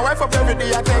with them, my wife up every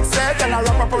day I take set. And I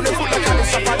wrap up on the foot like I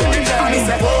shop at the window. And he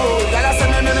say, whoa, girl I say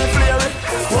me flare it.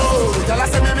 Whoa, girl I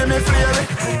say me flare it.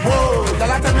 Whoa,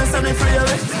 girl I tell me flare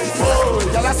it.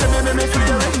 Whoa, girl I say me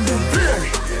flare it.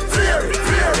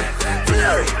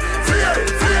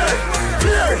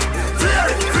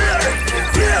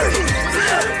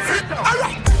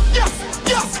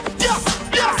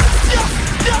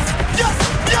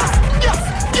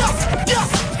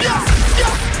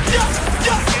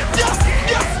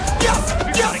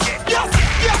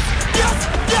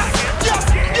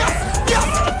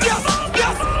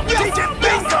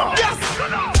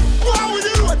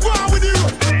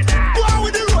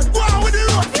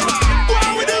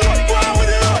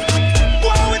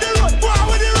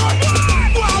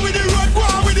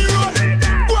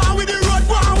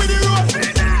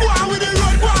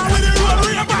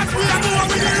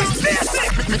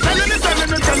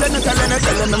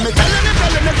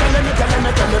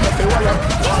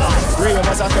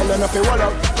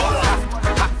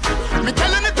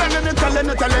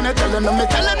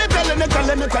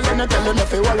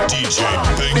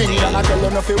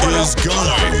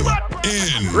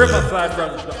 Riverside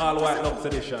Brunch, the all-white Lux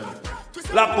edition.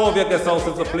 Lock over your guest house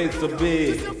is the place to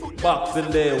be. Boxing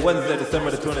Day, Wednesday,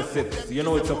 December the 26th. You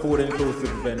know it's a food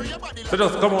inclusive event. So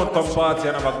just come on, come party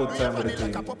and have a good time with the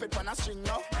team.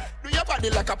 Do your body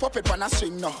like a puppet on a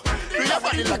string now. Do your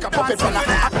body like a puppet on a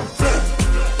string.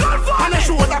 And a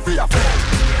shoulder for your friend.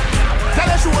 Tell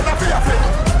a shoulder for your friend.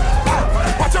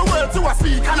 Watch your words to a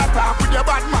speak and a talk with your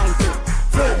bad mouth.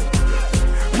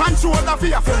 Man shoulder for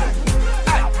your friend.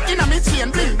 Inna me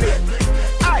chain bling bling.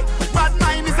 Aye, bad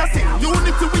mind is a sin. You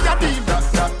need to be a deal.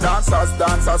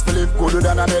 Dancers feel it gooder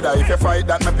than another. If you fight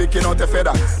that, me picking out a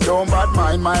feather. Don't bad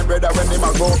mind my brother when they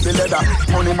ma go up the ladder.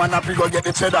 Money man up, we go get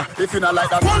the cheddar. If you not like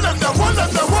that, hold them there, hold them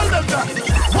there, hold them there.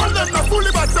 Hold them there,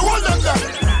 fully back, so hold them there.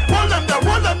 Hold them there,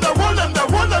 hold them there, hold them there,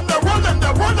 hold them there, hold them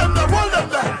there, hold them there, hold them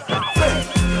there.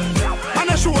 And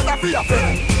a shoulder for your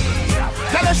friend.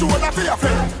 Tell a shoulder for your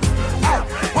friend.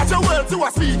 Watch your words to a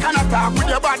speak and a talk with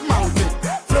your bad mouth.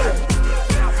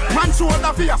 Man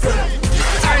shoulder for your friend.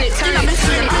 Turn it.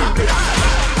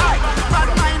 Bad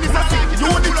mind is a thing. You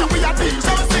need to be a team.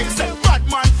 Bad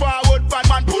man forward, bad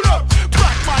man pull up.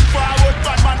 Bad man forward,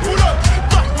 bad man pull up.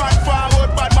 Bad man forward,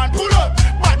 bad man pull up.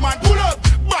 Bad man pull up.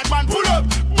 Bad man pull up.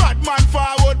 Bad man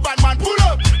forward, bad man pull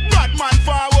up. Bad man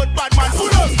forward, bad man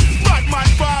pull up. Bad man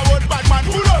forward, bad man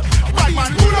pull up. Bad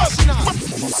man pull up.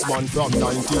 This man from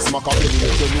 90s, Machiavelli,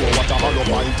 let you know what a hollow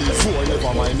pint is. So I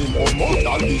never mind him or more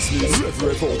than business.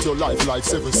 Rev out your life like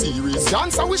 7 series.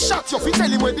 Dancer we shot you, fi tell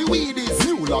him where the weed is.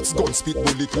 New lots gun spit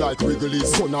bullet like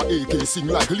Wrigley's. Gonna AK sing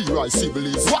like Leroy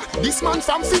Sibbles. What? This man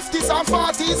from 50s and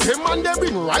 40s. Them man they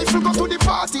bring rifle go to the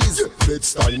parties. Bed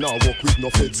style now walk with no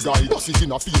feds guy. Bust it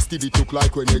in a face till it look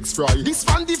like when eggs fry. This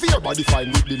fan the veer body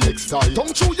fine with the next tie.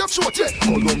 Tongue chew your throat, yeah.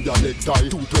 Columbia necktie.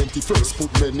 221st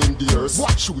put men in the earth.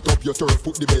 What? Shoot up your turf,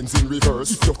 put the Benz in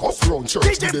reverse. If you off round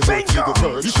church, do the work to the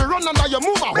purge. If you run under your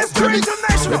move, I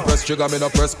me press trigger, me no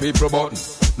press people button.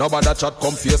 Nobody chat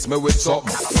come face me with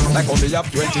something. Like only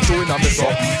have 22 in a me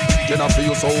something. Then I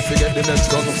feel so forget the next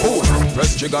dozen food.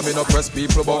 Press trigger, me no press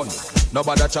people button.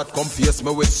 Nobody chat come face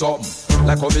me with something.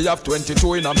 Like only have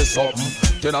 22 in a me something.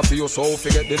 Then I feel so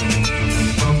forget the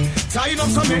Tying up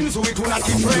some ends with who not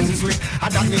be friends with.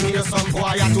 And that me hear some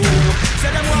boy at all.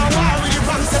 Say them want war with the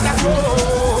wrong set of go.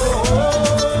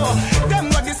 Them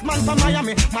got this man from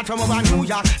Miami, man from over New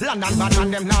York, London, but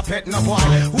and them not pet no boy.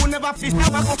 Who never fish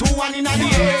never go to one in the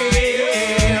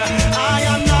air. I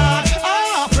am not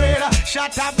afraid.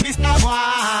 Shut up, Mr.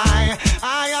 Boy.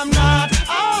 I am not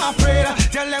afraid.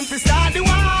 Tell them to start the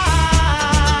war.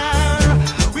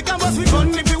 We can bust we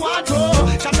gun if we want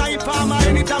to. Shut up, it farmer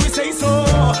anytime we say so.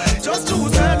 Just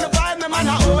choose the vibe, me man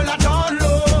a hold a down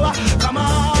low. Come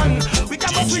on, we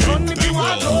can bust we gun if we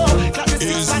want to. Clap the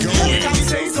sticks and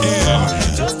say so.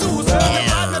 Just do so.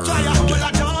 I'm try a whole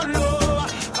lot down low.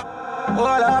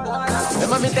 Hold up.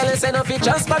 Them a me tell you say no fit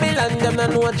just Babylon. Them no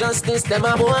know justice. Them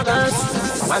a bogus.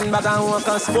 Man bag and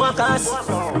workers, focus.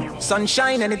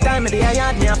 Sunshine anytime of the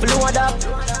yard, me a load up.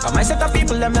 Cause my set of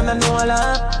people, them no know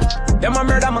love. Them a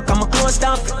murder, me come close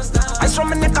up. I from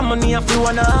my neck and money a flow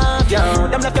up. Yeah,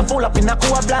 them left you full up in a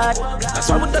cold blood. That's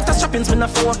why with the strappings me no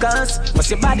focus. But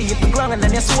your body hit the ground and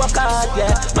then you so hard.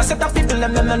 Yeah, my set of people,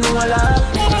 them no know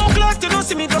love. Mama clock, you don't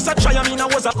see me just a try. I mean I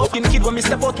was a fucking kid when me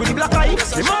step out with the black eye.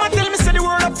 The mama tell me say the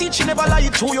word of teaching never lie.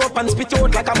 Chew you up and spit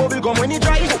out like a bubble gum when you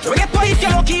dry. You get why if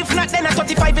you're lucky, if not then at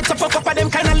 35 it's a fuck up of them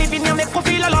kind of living you make you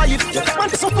feel alive. You can't want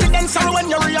to suffer then sorrow when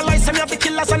you realize some of the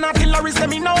killers and artilleries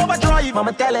them in overdrive.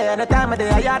 Mama tell you any time of the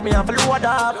yard me have to load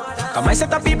up. Cause my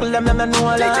set of people them know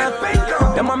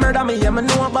love. Them a murder me, yeah me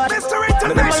know about.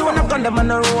 Them a run up gun, them a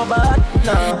no robot.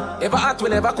 No, if I act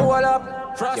will ever call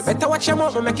up. You better watch your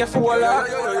mouth and make you fall up.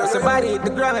 Cause your body hit the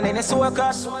ground and then you soak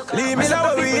up. Leave me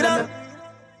now with them.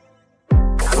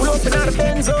 Pull up in the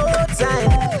Benz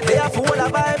outside. They have full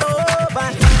of vibe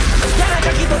over.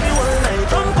 Can't keep up the whole night.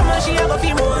 Come and she have a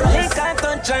few more. They can't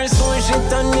touch her so she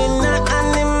turn in an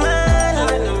animal.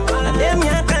 And them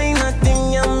ya kind of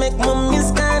thing you make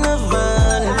mommy's kind of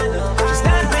fun. She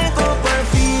start make up her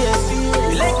face.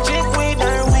 Electric with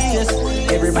her waist.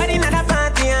 Everybody in the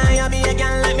party I be a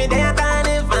girl like me they a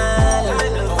carnival.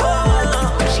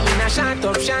 She in a shot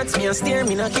up shots me and steer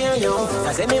me no care yo.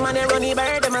 Cause any man they run the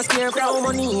bird them a scare crowd.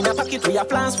 Money in a pocket we a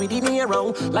flans with the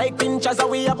mirror. Like pinchers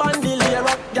away a bundle here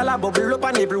up. Y'all a bubble up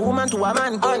and every woman to a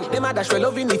man. Them a dash well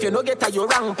loving if you no get a you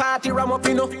wrong. Party ram up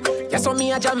you know. Yes on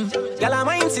me a jam. Y'all a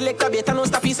mind select a better no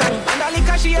stop his hand. And a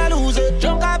liquor she a lose it.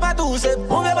 Drunk up a two set.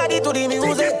 Move your body to the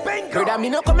music. Heard that me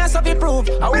no come as a be proof.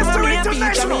 I want me a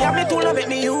feature. Me have me tool and make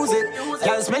me use it.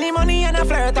 Y'all smelly money and a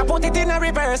flirt. I put it in a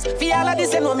reverse. Feel all of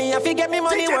this and know me. I forget me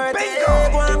money worth it.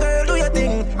 Go on girl do your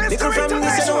thing. Little from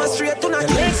this you know straight to not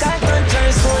kill. Make her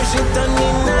touch so she turn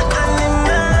in an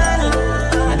animal.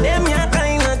 And them ya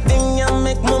kind of thing you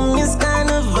make mommy's kind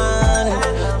of fun.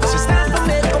 She start to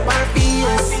make up her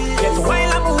face. Get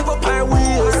while I move up her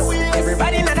waist.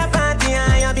 Everybody in the party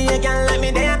I be a girl like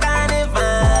me they a carnival.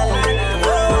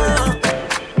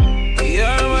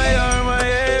 You're my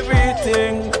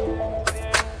everything.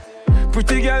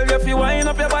 Pretty girl if you wind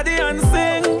up your body and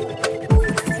sing.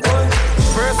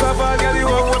 First of all, girl, you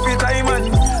up with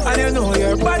diamond. And you know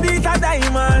your body's a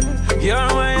diamond. You're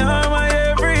my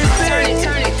everything.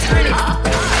 Turn it.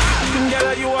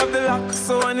 Girl, you have the lock.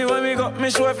 So anyway, me got me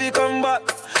sure if you come back.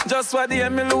 Just for the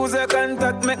end, me lose your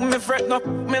contact. Make me fret up,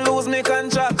 me lose me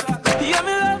contract. Yeah,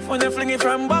 me laugh when you fling it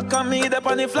from back. And me up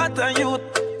on the flat and you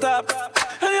top.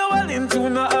 And you well into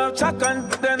no half chat.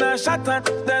 And then I shot and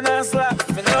then I slap.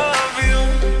 Me love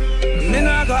you. Me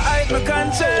not go hide my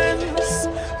conscience.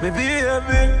 Me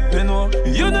baby, me know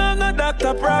you know no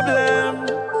doctor problem.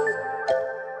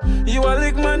 You a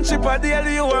lick man chip a deal,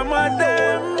 you a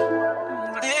madam.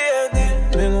 Yeah,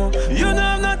 me know you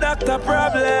know no doctor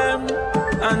problem.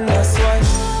 And that's why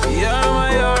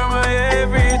you're my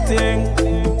everything.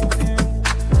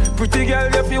 Pretty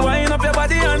girl, if you wind up your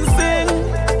body and sing.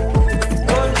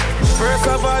 First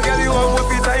of all, girl, you a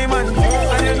whoopie diamond.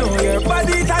 And you know your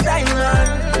body's a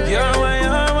diamond. You're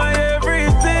my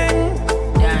everything.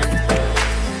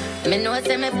 Me know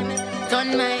say me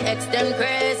turn my ex them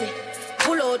crazy.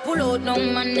 Pull out, no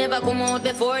man never come out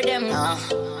before them.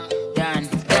 Dan,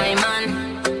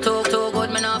 diamond, too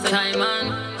good, me know for time man.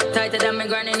 Tighter than me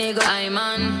granny nigga, I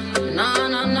man. No.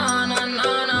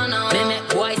 Me make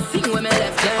boy sing when me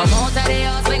left them. Come out of the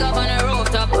house, wake up on the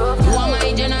rooftop. You want my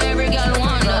agent, every girl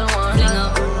wonder.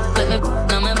 Fling up, put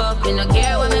me on my buck, me no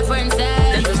care what my friends say.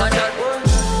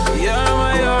 You're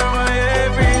my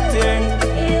everything.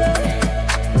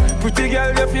 Pretty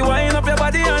girl, if you wind up your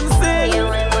body and sing.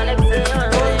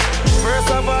 First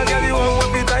of all, girl, you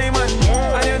want with the diamond.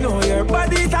 And you know your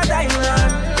body's a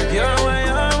diamond. You're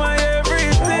my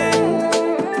everything.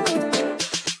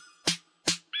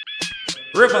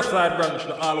 Riverside Brunch,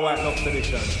 the all-white Lux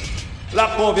edition.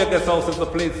 Lackovia Guest House is the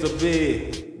place to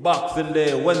be. Boxing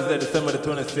Day, Wednesday, December the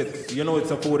 26th. You know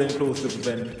it's a food-inclusive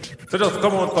event. So just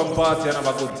come on, come party and have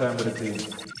a good time with the team.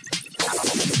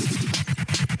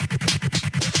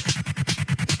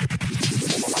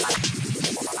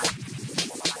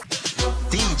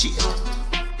 DJ.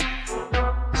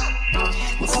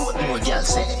 What more y'all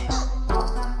say?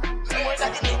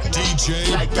 DJ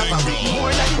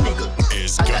Bengal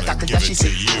is gonna give it to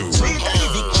you. Sweet and the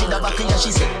dick, she the back of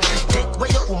she said. Take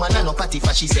where your woman and no party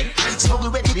for she say. Smuggle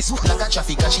ready this hook like a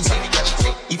traffic she say.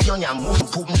 If you're your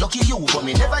move, put lucky you. But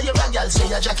me never hear a girl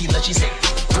say a Jackie that she say.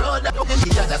 Brother,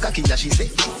 the other cocky that she say.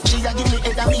 She a give me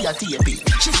head and me a TP.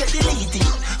 She say delete it.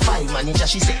 File manager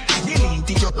she say. Delete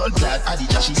it your blood clad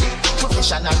Adija she say.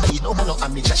 Professional lead no no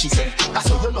amateur she say. I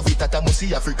saw you love it at a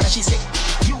Musi Africa she say.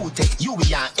 You take you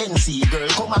we are NC girl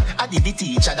come on. I did the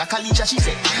teacher the college she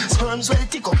say. Sperms well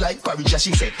tick up like porridge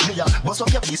she say. Me a bust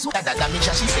up your piece that damage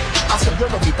she say. I saw you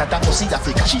love it at a Musi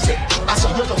Africa she say. I saw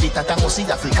you love it at a Musi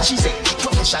Africa she say.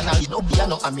 Professional no be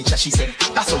no amateur she say.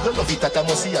 I saw you love it at a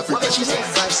Musi Africa she say.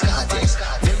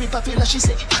 Very popular she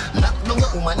say. Knock down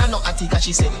your woman and no attica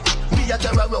she say. Be a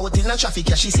carry road in a traffic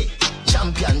yeah she say.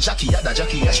 Champion Jackie other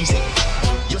Jackie yeah she say.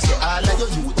 You say all of your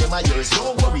youth them are yours.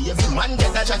 Don't worry every man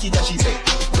get a Jackie that she say.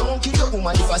 Don't kill your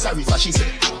woman if I sorry for she say.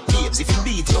 Babes if you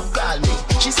beat you call me.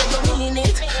 She say you mean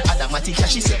it. Adamatic yeah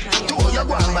she say. To your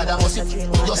grandmother must it.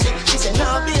 You say she say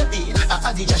nah baby.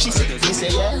 Adija she say. Me say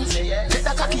yeah. Take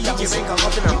the cocky yeah she say.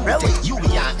 You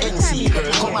be an NC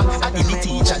girl come on. I did the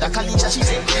teacher the college yeah she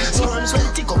say. Sperms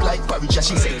will tick up like porridge yeah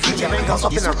she say. You make us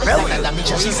up in her belly.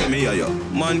 She say me yo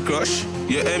man crush.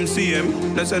 Your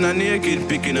MCM, that's an a naked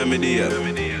picking a media.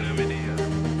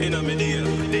 In a media.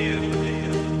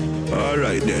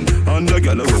 Alright then, and the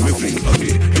girl with me fling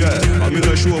okay. Yeah, I'm in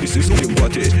a show, this is something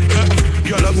party.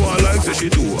 Girl I go on like say she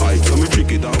do I so me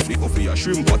trick it and flick off for a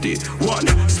shrimp party. One,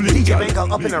 slim girl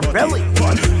up in her belly.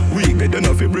 One, we better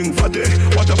not fi bring fatty.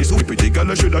 What a so pretty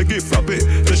girl I should I give frappe.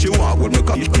 So she walk with me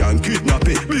cause can kidnap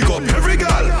it. Pick up every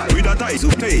girl with a tie so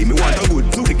hey, me want a good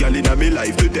super girl in me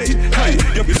life today. Hey,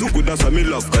 you be so good that's why me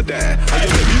love her there. And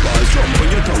you baby balls jump on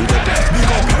your tongue there.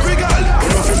 Pick up every girl, you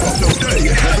know fi fuck no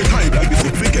day. Every time like this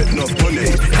we get enough money.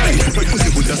 Hey, but you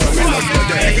see good that's why me love her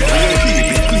there. And you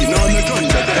keep it clean on the gun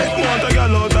there. Want a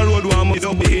girl out the road want me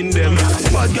to be in them.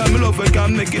 Bad girl me love her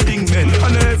can make it think men.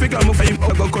 And if you can me find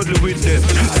I go cuddle with them.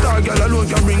 Star girl alone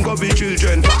can bring up the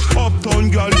children. Uptown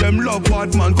girl them love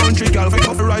bad man. Country girl fight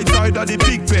off the right side of the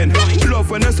big pen. Love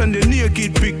when I send the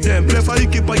naked pick them. Left eye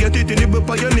keep on your teeth in the bump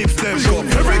on your lips them. So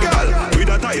every girl with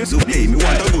a tie so hey, me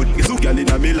want a good so girl in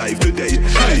my life today.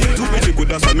 Hey, too pretty good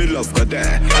that's why me love her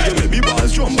there. And you make me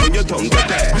balls jump on your tongue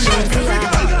there. Every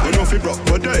girl you know fi broke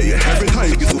per day. Every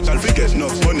time you so girl fi get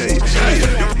enough money. Hey,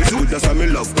 you so that's why me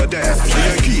love her there. So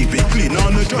you keep it clean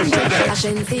on the tongue there.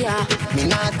 Me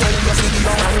not tell you see the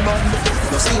young and bun.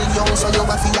 You still young so you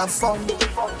have to have fun.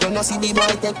 You know see the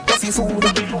boy take off your food.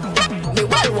 Me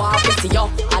well walk to see you.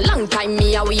 A long time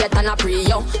me a wait and a pray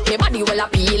you. Me body well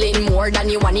appealing more than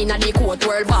the one in a the court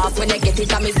world boss. When I get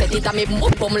it and me set it and me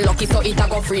bum lucky so it a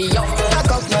go free you.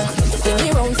 Back up now, bring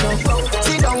me round so.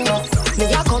 Sit down now, me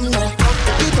a come now.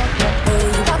 Pick up now, oh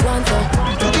you a want so.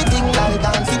 Do the thing like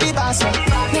dance for the boss now.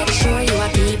 Make sure you a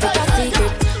keep it a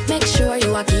secret. Make sure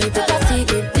you a keep it a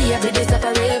secret. Baby this a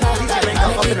forever.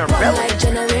 Make it run like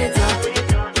generator.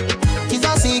 It's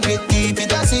a secret, keep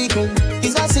it a secret.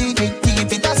 It's a secret,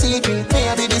 keep it a secret.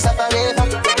 Baby this a forever.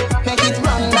 Make it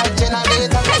run like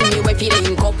generator. Anyway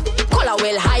feeling up. Color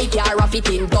well high, car a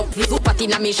fitting top. Super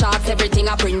thin and me shots, everything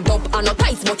I print up. And no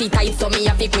tights but it tight so me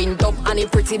a fi quint up. And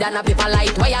it pretty than a paper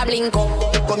light, why I blink up.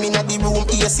 Come in at the room,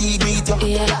 AC greet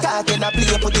you. Can't tell a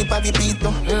play, put it on repeat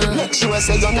no. Make sure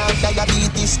say you're not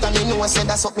diabetes. And me know say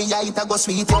that's up me height a go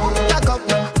sweet you. Back up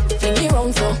now, fling me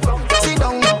round so. Sit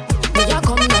down now, me a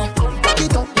come now.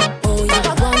 Get up now, oh you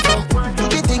a want so. Do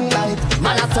the thing like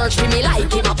man a search for me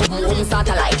like him a put me home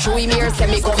satellite. Show him here, say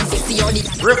me come see you the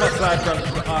Riverside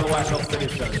Brunch, all white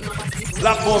expedition.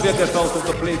 Black Movia Guest House is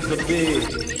the place to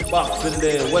be. Boxing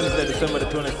Day, Wednesday, December the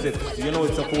 26th. You know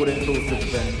it's a food inclusive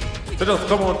event. So just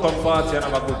come on, come party and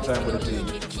have a good time with the team.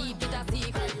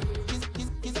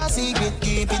 it's a secret,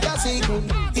 keep it a secret.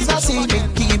 It's a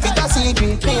secret, keep it a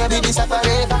secret. Baby this a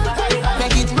forever.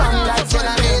 Make it run like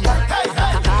generator.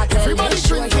 Everybody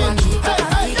drinking.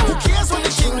 Who cares when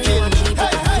they're drinking?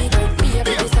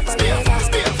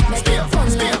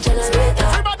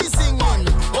 Everybody singing.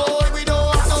 Oh, we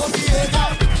don't have no behavior.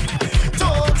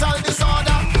 Total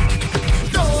disorder.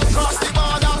 Don't cross the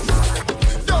border.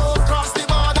 Don't cross the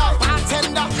border.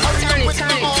 Bartender, hurry up with the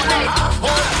order.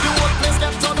 Oh, the whole place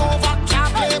get turned over.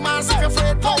 Can't play mass if you're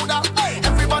afraid powder.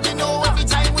 Everybody know every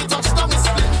time we touch them is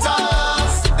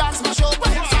splinters. Dance my show.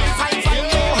 Fine, fine,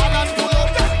 no hand and pull up.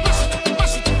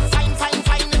 Mash it, fine, fine,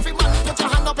 fine. Every man put your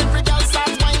hand up. Every girl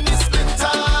start whining is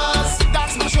splinters.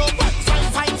 Dance my show. Fine,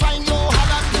 fine, fine, no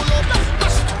hand and pull up.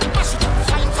 Mash it,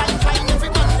 fine, fine, fine. Every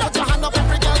man put your hand up.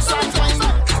 Every girl start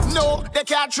whining. No, they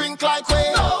can't drink like we.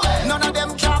 None of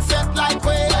them can't fit like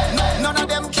we. None of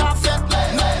them can't fit.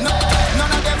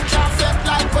 None of them can't fit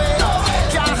like we.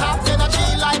 Can't have energy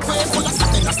like we. Full of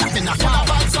stamina, full of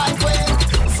vibes like we.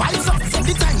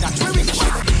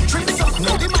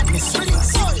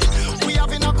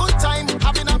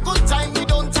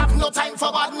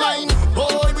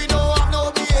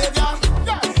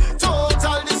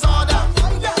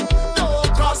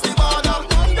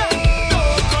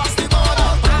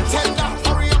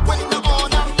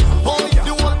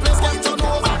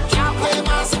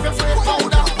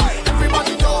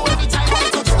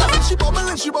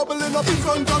 she bubbling up in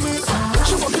front of me.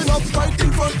 She walking up right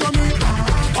in front of me.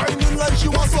 Whining like she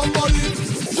was somebody.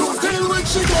 You deal with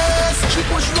she gets. She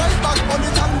push right back on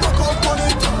it and rock up on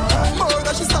it.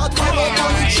 Murder, she start to up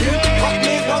on it. She got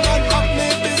me down and got me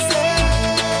busy.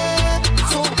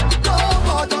 So don't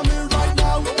bother me right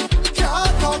now.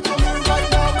 Can't talk to me right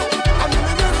now. I'm in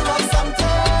the middle of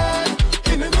something.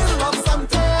 In the middle of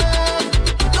something.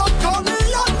 Don't call me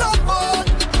on the phone.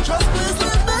 Just please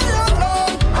leave me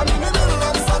alone. I'm in the middle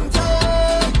of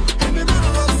something. In the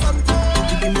middle of something.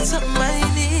 You give me something I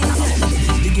need.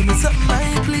 You give me something I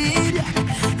bleed.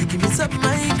 You give me something I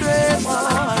crave. Oh,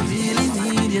 I really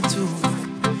need you too.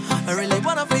 I really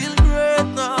wanna feel great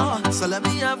now. So let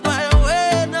me have my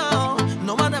way now.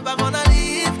 No one ever gonna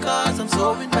leave, cause I'm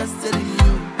so invested in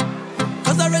you.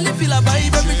 Cause I really feel a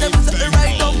vibe every time you set me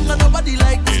right down. And nobody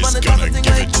like this, man, it's nothing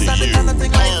like this, and it's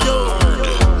nothing like you.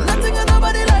 Nothing and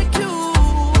nobody like you.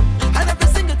 And every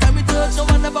single time we touch, no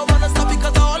one ever wanna stop,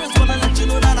 because I always wanna let you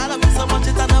know that I love you so much,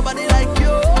 it's nobody like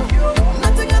you.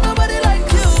 Nothing and nobody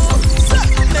like you. So,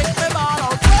 make me ball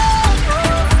out.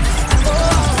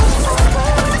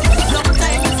 Long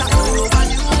time is over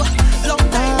you. Long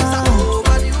time is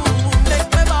over you. Make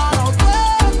me ball out.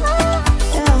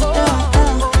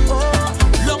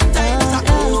 Long time is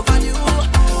over you.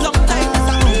 Long time is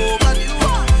over you.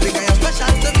 Because you're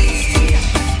special to me.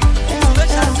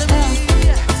 Special to me.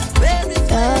 Very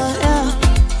special.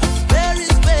 Very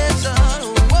special.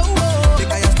 Whoa, whoa.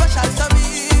 Because you're special to me.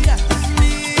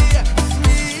 Me.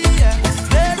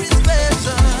 Very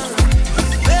special.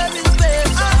 Very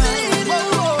special.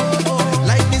 Whoa.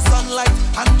 Like the sunlight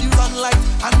and you sunlight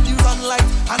and you sunlight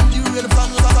and you real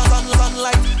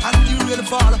sunlight and you real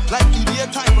fall. Like the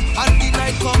daytime and the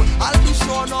night come. I'll be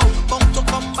sure now, bound to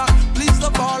come back. Please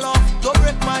don't fall off, don't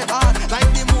break my heart. Like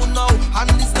the moon now and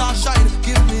the star shine.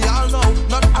 Give me all now,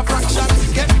 not a fraction.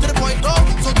 Get to the point now,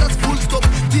 so just full stop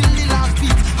till the last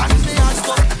beat and the heart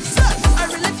stop. Sir, I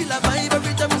really feel a vibe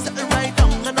every time we set it right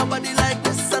down. And nobody like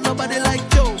this and nobody like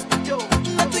you.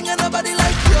 Nothing and nobody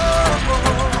like you.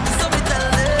 So we tell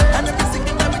them, and every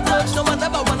single time we touch, no one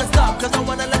ever wanna stop, cause I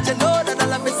wanna let you know that I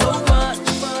love you so much.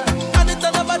 And it's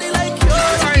nobody like you.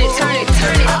 Turn it, turn it,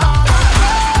 turn it.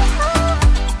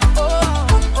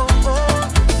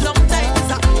 Long time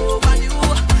is over you.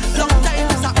 Long time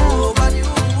is over you.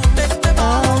 Make me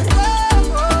ball.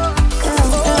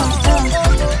 Long time is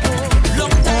over you.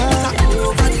 Long time is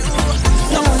over you.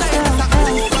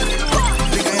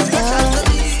 Because you're special to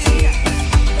me.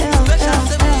 Special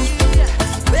to me.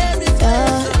 Very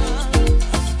special.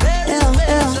 Very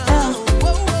special.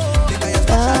 Whoa, whoa. Because you're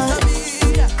special to me.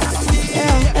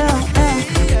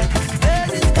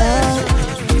 Very special.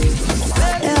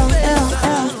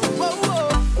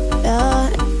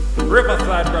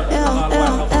 Riverside Brunch, all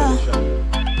white competition.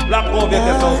 Black Cove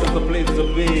Guest House is the place to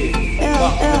be.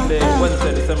 Boxing Day,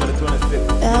 Wednesday, December the 26th.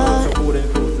 It's a food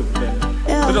inclusive event.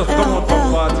 So just come out from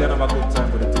party and have a good time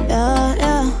with the team.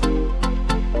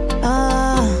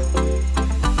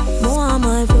 More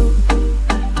my food.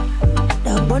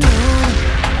 That banana.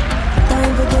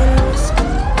 Time for get loose.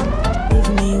 Give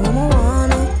me what I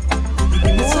wanna.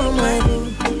 More my food.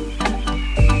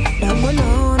 That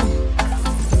banana.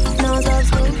 Now stop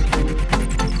school.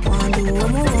 Wanna do what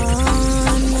I wanna.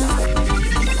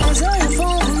 I saw your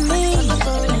phone for me.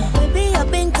 Baby, I've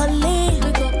been calling.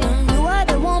 You are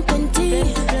the one plenty.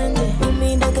 You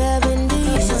mean the Kevin D.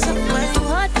 Too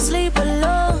hard to sleep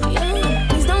alone.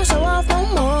 Please don't show off no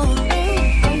more.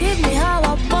 Don't give me how I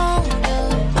want.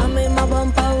 I'm in my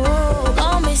bumper roll.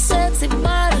 Call me sexy,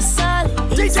 body solid.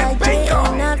 Eastside J,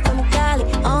 I'm not from Cali.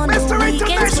 On the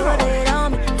weekends, put it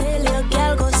on me. Tell your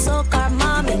girl go soak our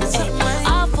mommy.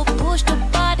 Awful push the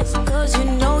bodies, cause you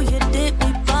know you did me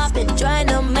poppin'. Trying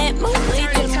to make me wait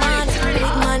till morning.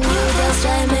 Big man, you just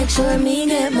try make sure me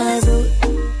get my root.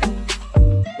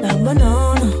 Like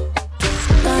banana.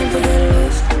 Time to get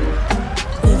loose.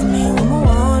 Give me what I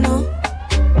wanna.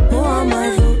 More my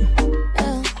food.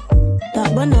 That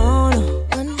banana.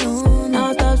 Now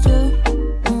stop still.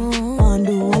 Wanna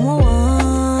do what I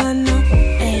wanna.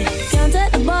 Hey, can't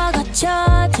take the bag of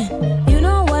charting. You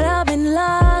know what I've been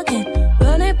locking.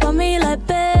 Run it for me like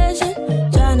patient.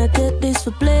 Tryna take this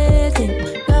for plating.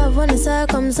 Love when it's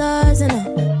circumcising.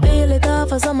 Feel it off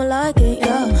for someone like it,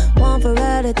 yeah. Want for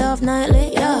ride it off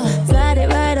nightly, yeah. Slide it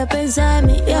right up inside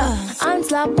me, yeah.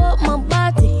 Unslap up my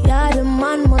body. Yeah, the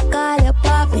man, my call you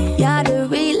poppy. Yeah, the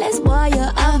realest boy you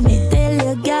have me. Tell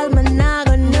your gal, man, I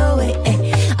gon' know it.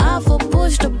 I for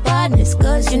push the badness,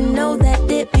 cause you know that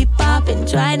they be poppin'.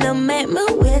 Tryna make me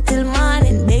wait till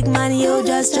morning. Big man, you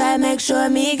just try make sure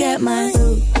me get my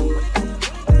food.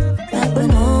 Like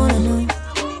banana.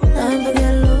 Time to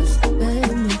get loose,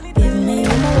 baby.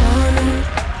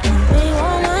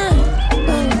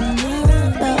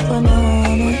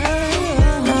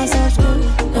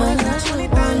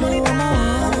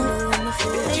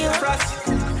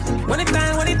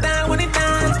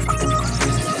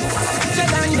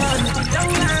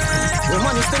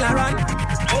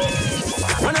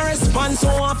 respond, so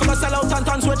I feel sell out and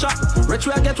turn switcher. Rich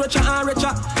will get richer and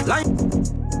richer. Like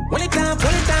when it time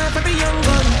for the young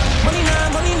gun. Money now,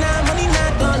 money now, money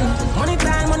not done. Money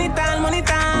time, money time, money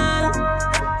time.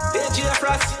 DJ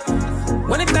Frost.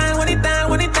 When it time.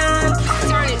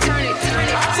 Turn it.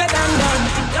 Said I'm done,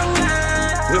 young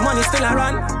man. The money still a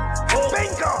run.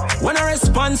 When I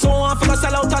respond, so I feel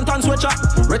sell out and turn switcher.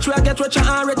 Rich will get richer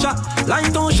and richer.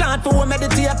 Line too short for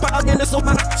meditate, but again the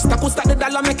super. Stack the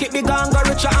dollar, make it bigger and go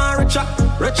richer and richer.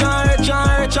 Richer and richer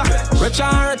and richer. Richer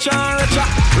and richer and richer.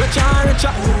 Richer and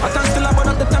richer. I can still burn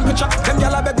up the temperature. Them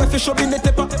y'all beg me fish up in the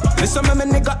tipper. Listen me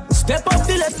nigga, step up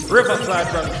the left. Riverside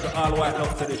Brunch, the all white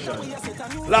love tradition.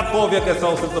 Lakovia Guest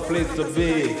House is the place to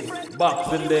be.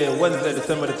 Boxing Day, Wednesday,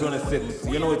 December the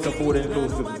 26th. You know it's a food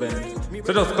inclusive event.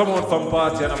 So just come out from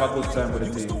party and have a good time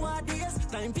with the team.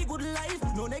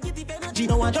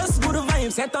 Gino, I just good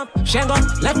vibe set up. Shango,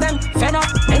 left them fed up.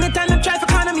 Anytime them try for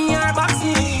economy or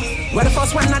boxing. We're the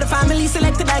first one of the family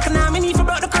selected like an nominee for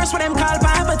broke the curse for them called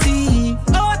poverty.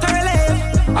 Oh, what a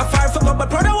relief. I'm far from God, but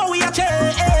proud of what we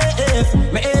achieve.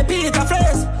 My AP is a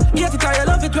phrase. Hate it or you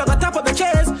love it, we got top of the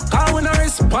chairs. Call when I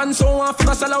respond, so I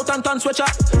feel sell out and turn switcher.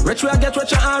 Rich will get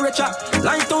richer and richer.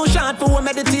 Line too short for we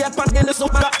meditate, but in the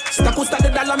super. Stack the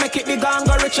dollar, make it bigger and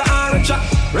go richer and richer.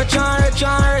 Richer and richer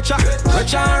and richer.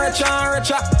 Richer and richer and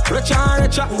richer. Richer and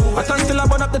richer. I can still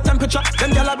burn up the temperature.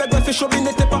 Them gyal beg me fish up in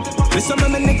the tipper. Listen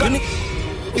me nigga.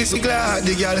 This week glad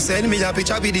the girl send me a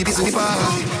picture with the piece of paper.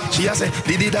 She a say,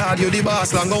 Diddy dad, you the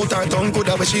boss. Long out her tongue could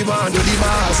have she want, you the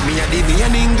boss. Me a the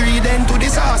main ingredient to the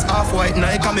sauce. Half white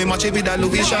Nike, me match it with a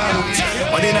Louis Vuitton.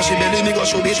 And then she belly me go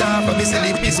show it off. And me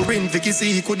say the piece of print, Vicky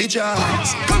see could the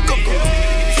chance. Come.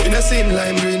 In a sin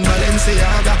lime green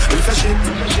Balenciaga, refreshing.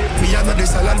 Me a not the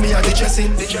salad, me a the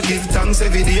dressing. Give thanks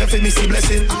every day for me see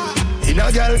blessing. In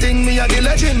a girl thing, me a the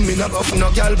legend. Me not off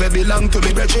no girl, we belong to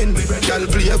me brethren. Girl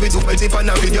play with super tip and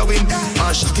a video win.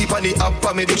 And she keep on the app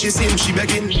and me do she sing, she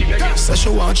begging. So she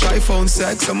want iPhone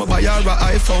 6, so me buy her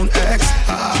a iPhone X.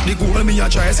 The goal me a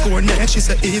try score next. She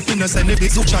say if you no send the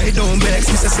big so try don't vex.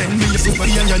 Me say send me a super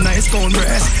and your nice cone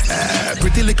breast.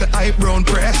 Pretty little eyebrow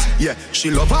press. Yeah, she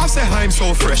love how say I'm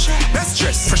so fresh. Best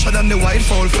dress, fresher than the white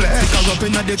fall flesh. Pick her up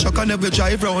in the truck and never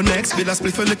drive round next. Bill a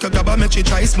spliff a little grab and make she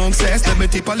try smoke cess. Let me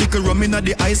tip a little rum in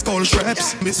the ice cold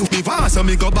straps. Me suit me vast so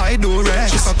me go buy do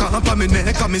rest. She suck up on me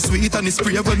neck and me sweet and the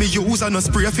spray when me use and a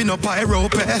spray fin no pyro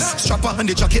pest. Strap on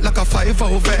the jacket like a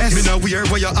 5-0 vest. Me no wear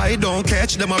where your eye don't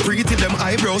catch them a breathe till them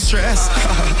eyebrow stress.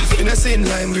 In a sin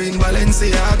lime green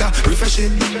Balenciaga,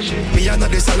 refreshing. Me a not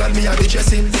the salad, me a the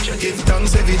dressing. Give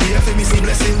thanks every day for me see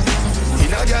blessing.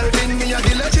 In a girl thing, me a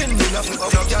the legend. Me no fuck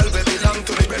up no girl we belong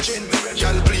to me brethren.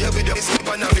 Girl play with your skip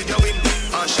and a video win.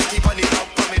 And she keep on it up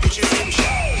and me do she sing.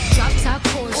 Drop top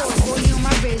Porsche, 40 on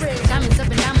my wrist, diamonds up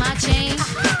and down my chain.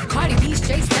 Cardi B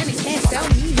straight stunning, can't sell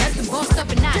me nothing. Bossed up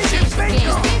and not changed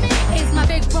again. It's my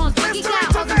big bronze, Biggie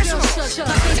got all the girls shook.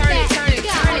 Turn it.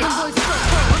 All them boys cook.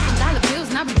 Dollar bills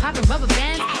and I be popping rubber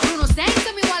bands. Bruno sang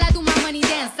to me while I do my money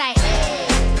dance like.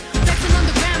 Flexing on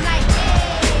the ground like.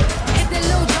 It's the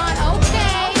Lil Jon,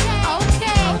 okay.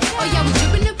 Oh yeah, we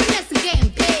dripping and finesse and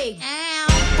getting paid.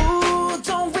 Ooh,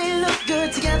 don't we look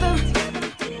good together?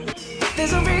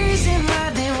 There's a reason why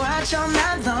they watch all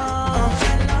night long.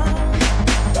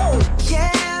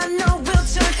 Yeah, I know we'll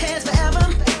turn heads forever.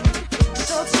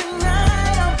 So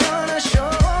tonight I'm gonna show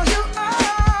you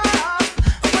off.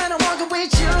 When I walk away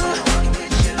with you,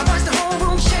 I watch the whole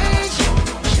room change.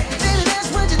 Baby, that's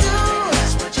what you do.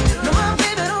 No, my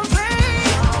baby don't play.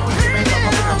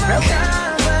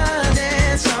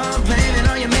 Confidence, I'm blaming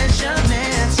all your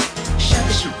measurements. Shut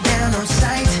the shit down on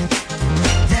sight.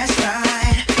 That's right.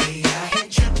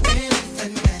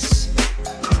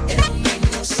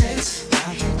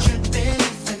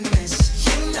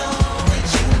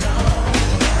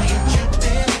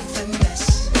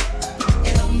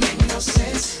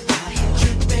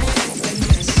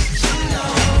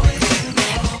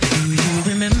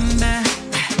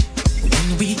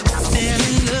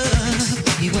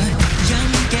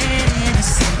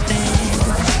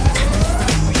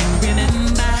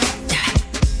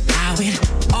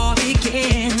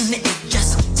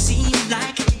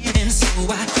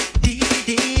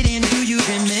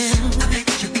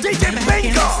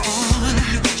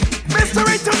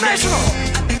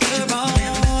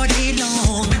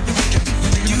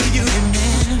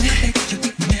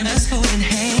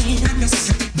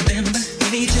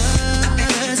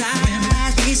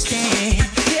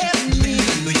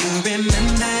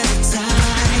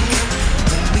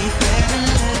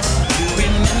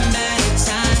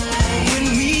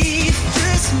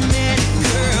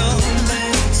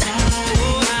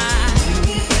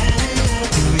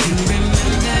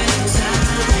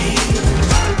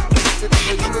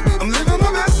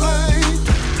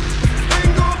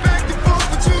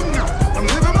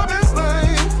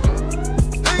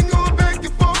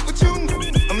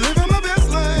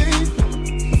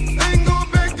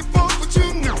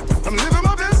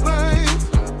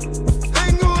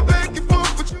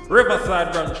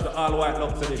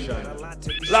 Lux edition.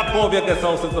 Lock over your guest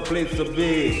house is the place to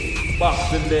be.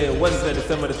 Boxing Day, Wednesday,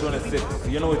 December the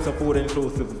 26th. You know it's a food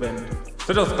inclusive event.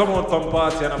 So just come on, come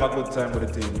party and have a good time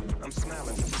with the team. I'm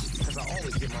smiling because I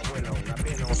always get my win on. I've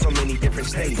been on so many different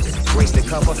stages. Graced the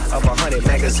cover of 100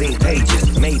 magazine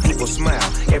pages. Made people smile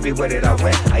everywhere that I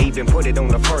went. I even put it on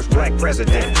the first black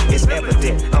president. It's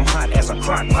evident I'm hot as a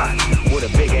crock pot. With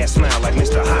a big ass smile like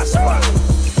Mr. Hot Spot.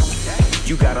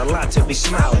 You got a lot to be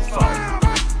smiling for.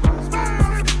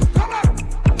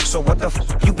 So what the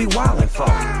you be wildin'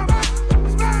 for?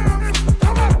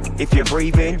 If you're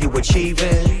breathing, you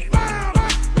achieving.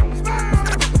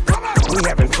 We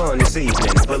having fun this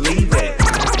evening, believe it.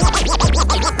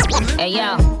 Hey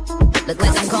yo, look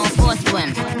like I'm going for a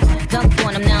swim. Dunked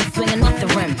on him, now I'm swinging off the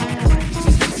rim.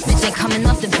 Bitch ain't coming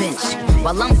off the bench,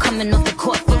 while I'm coming off the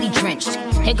court fully drenched.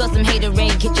 Here goes some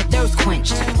haterade, get your thirst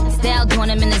quenched. Style doing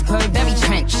him in this Burberry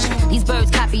trench. These birds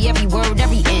copy every word,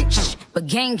 every inch. But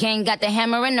gang got the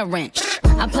hammer and the wrench.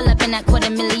 I pull up in that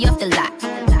 $250,000 off the lot.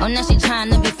 Oh, now she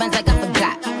tryna be friends like I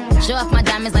forgot. Show off my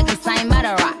diamonds like I'm signed by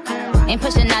the Rock. Ain't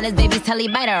pushing out his baby's telly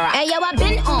by the Rock. Hey yo, I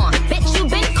been on, bitch you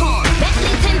been con.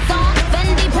 Bentley tints on,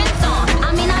 Fendi prints on.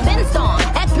 I mean I been storm,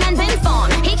 X-Men been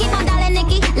formed. He keep on dialing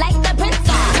Nicki like the Prince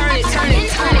on. Turn it.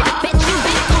 Bitch you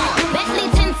been on, Bentley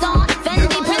tints on,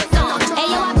 Fendi prints on. Hey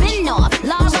yo, I been off,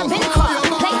 Laura been caught.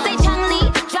 Play say Chung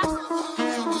Lee, drop.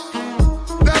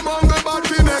 Them on the bad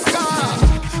fi make car,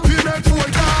 fi make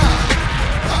phone car.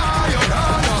 Ah, you know,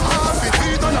 half it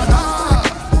feet on a da.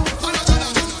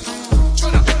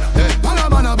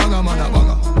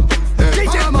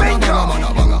 Hey, banga.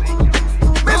 Hey, banga.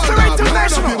 Mr.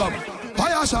 International.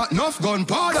 Fire shot, enough gun,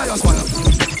 powder your spanner.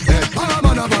 Hey,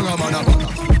 banga. Hey, banga.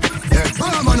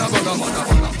 Pull up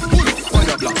on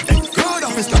your block. Hey, crowd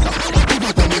of his scatter.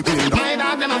 My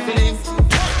dog, them a feelings.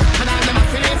 My dog, them a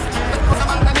feelings. What's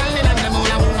about the girl in them all?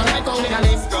 I won't like how we a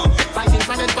live. Fighting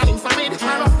for it, fighting for it.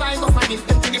 My rough time go for it.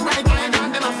 Them to the right, my dog,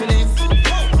 them a feelings.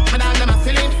 My dog, them a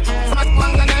feelings. What's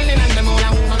about the girl in them all? I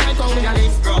won't like how we a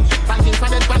live. Fighting for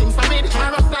it, fighting for it. My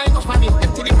rough time go for it.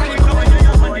 Them to the right.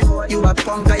 You a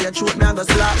punk, I a throat, me a go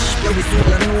slash. Yeah, we see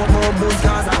you know more booze,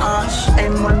 cause I ash.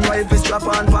 M1 rifle strap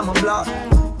on for my block.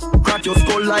 Crack your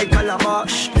skull like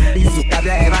calabash. Have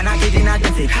you ever knocked it in a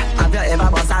defeat? Have you ever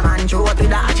bust a man throat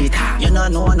with a cheetah? You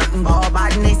don't know nothing about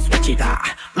badness with cheetah.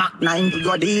 Mac 9 to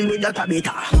go deal with the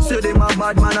tabita. Say them a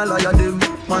bad man, a liar them.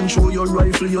 Man show your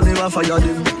rifle, you never fire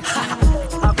them.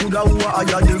 I coulda who a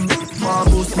hire them.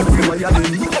 Marcus, me fire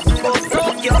them. Oh,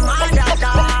 fuck your mother,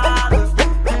 dog.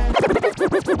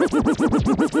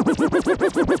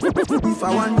 If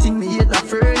I want thing, me hate a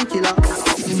fern killer.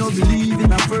 Me no believe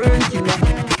in a fern killer.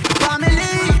 Family,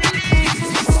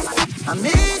 I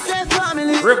miss a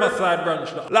family. Riverside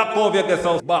Brunch. Lock over your guest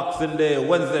house. Boxing Day,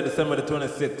 Wednesday, December the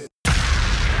 26th.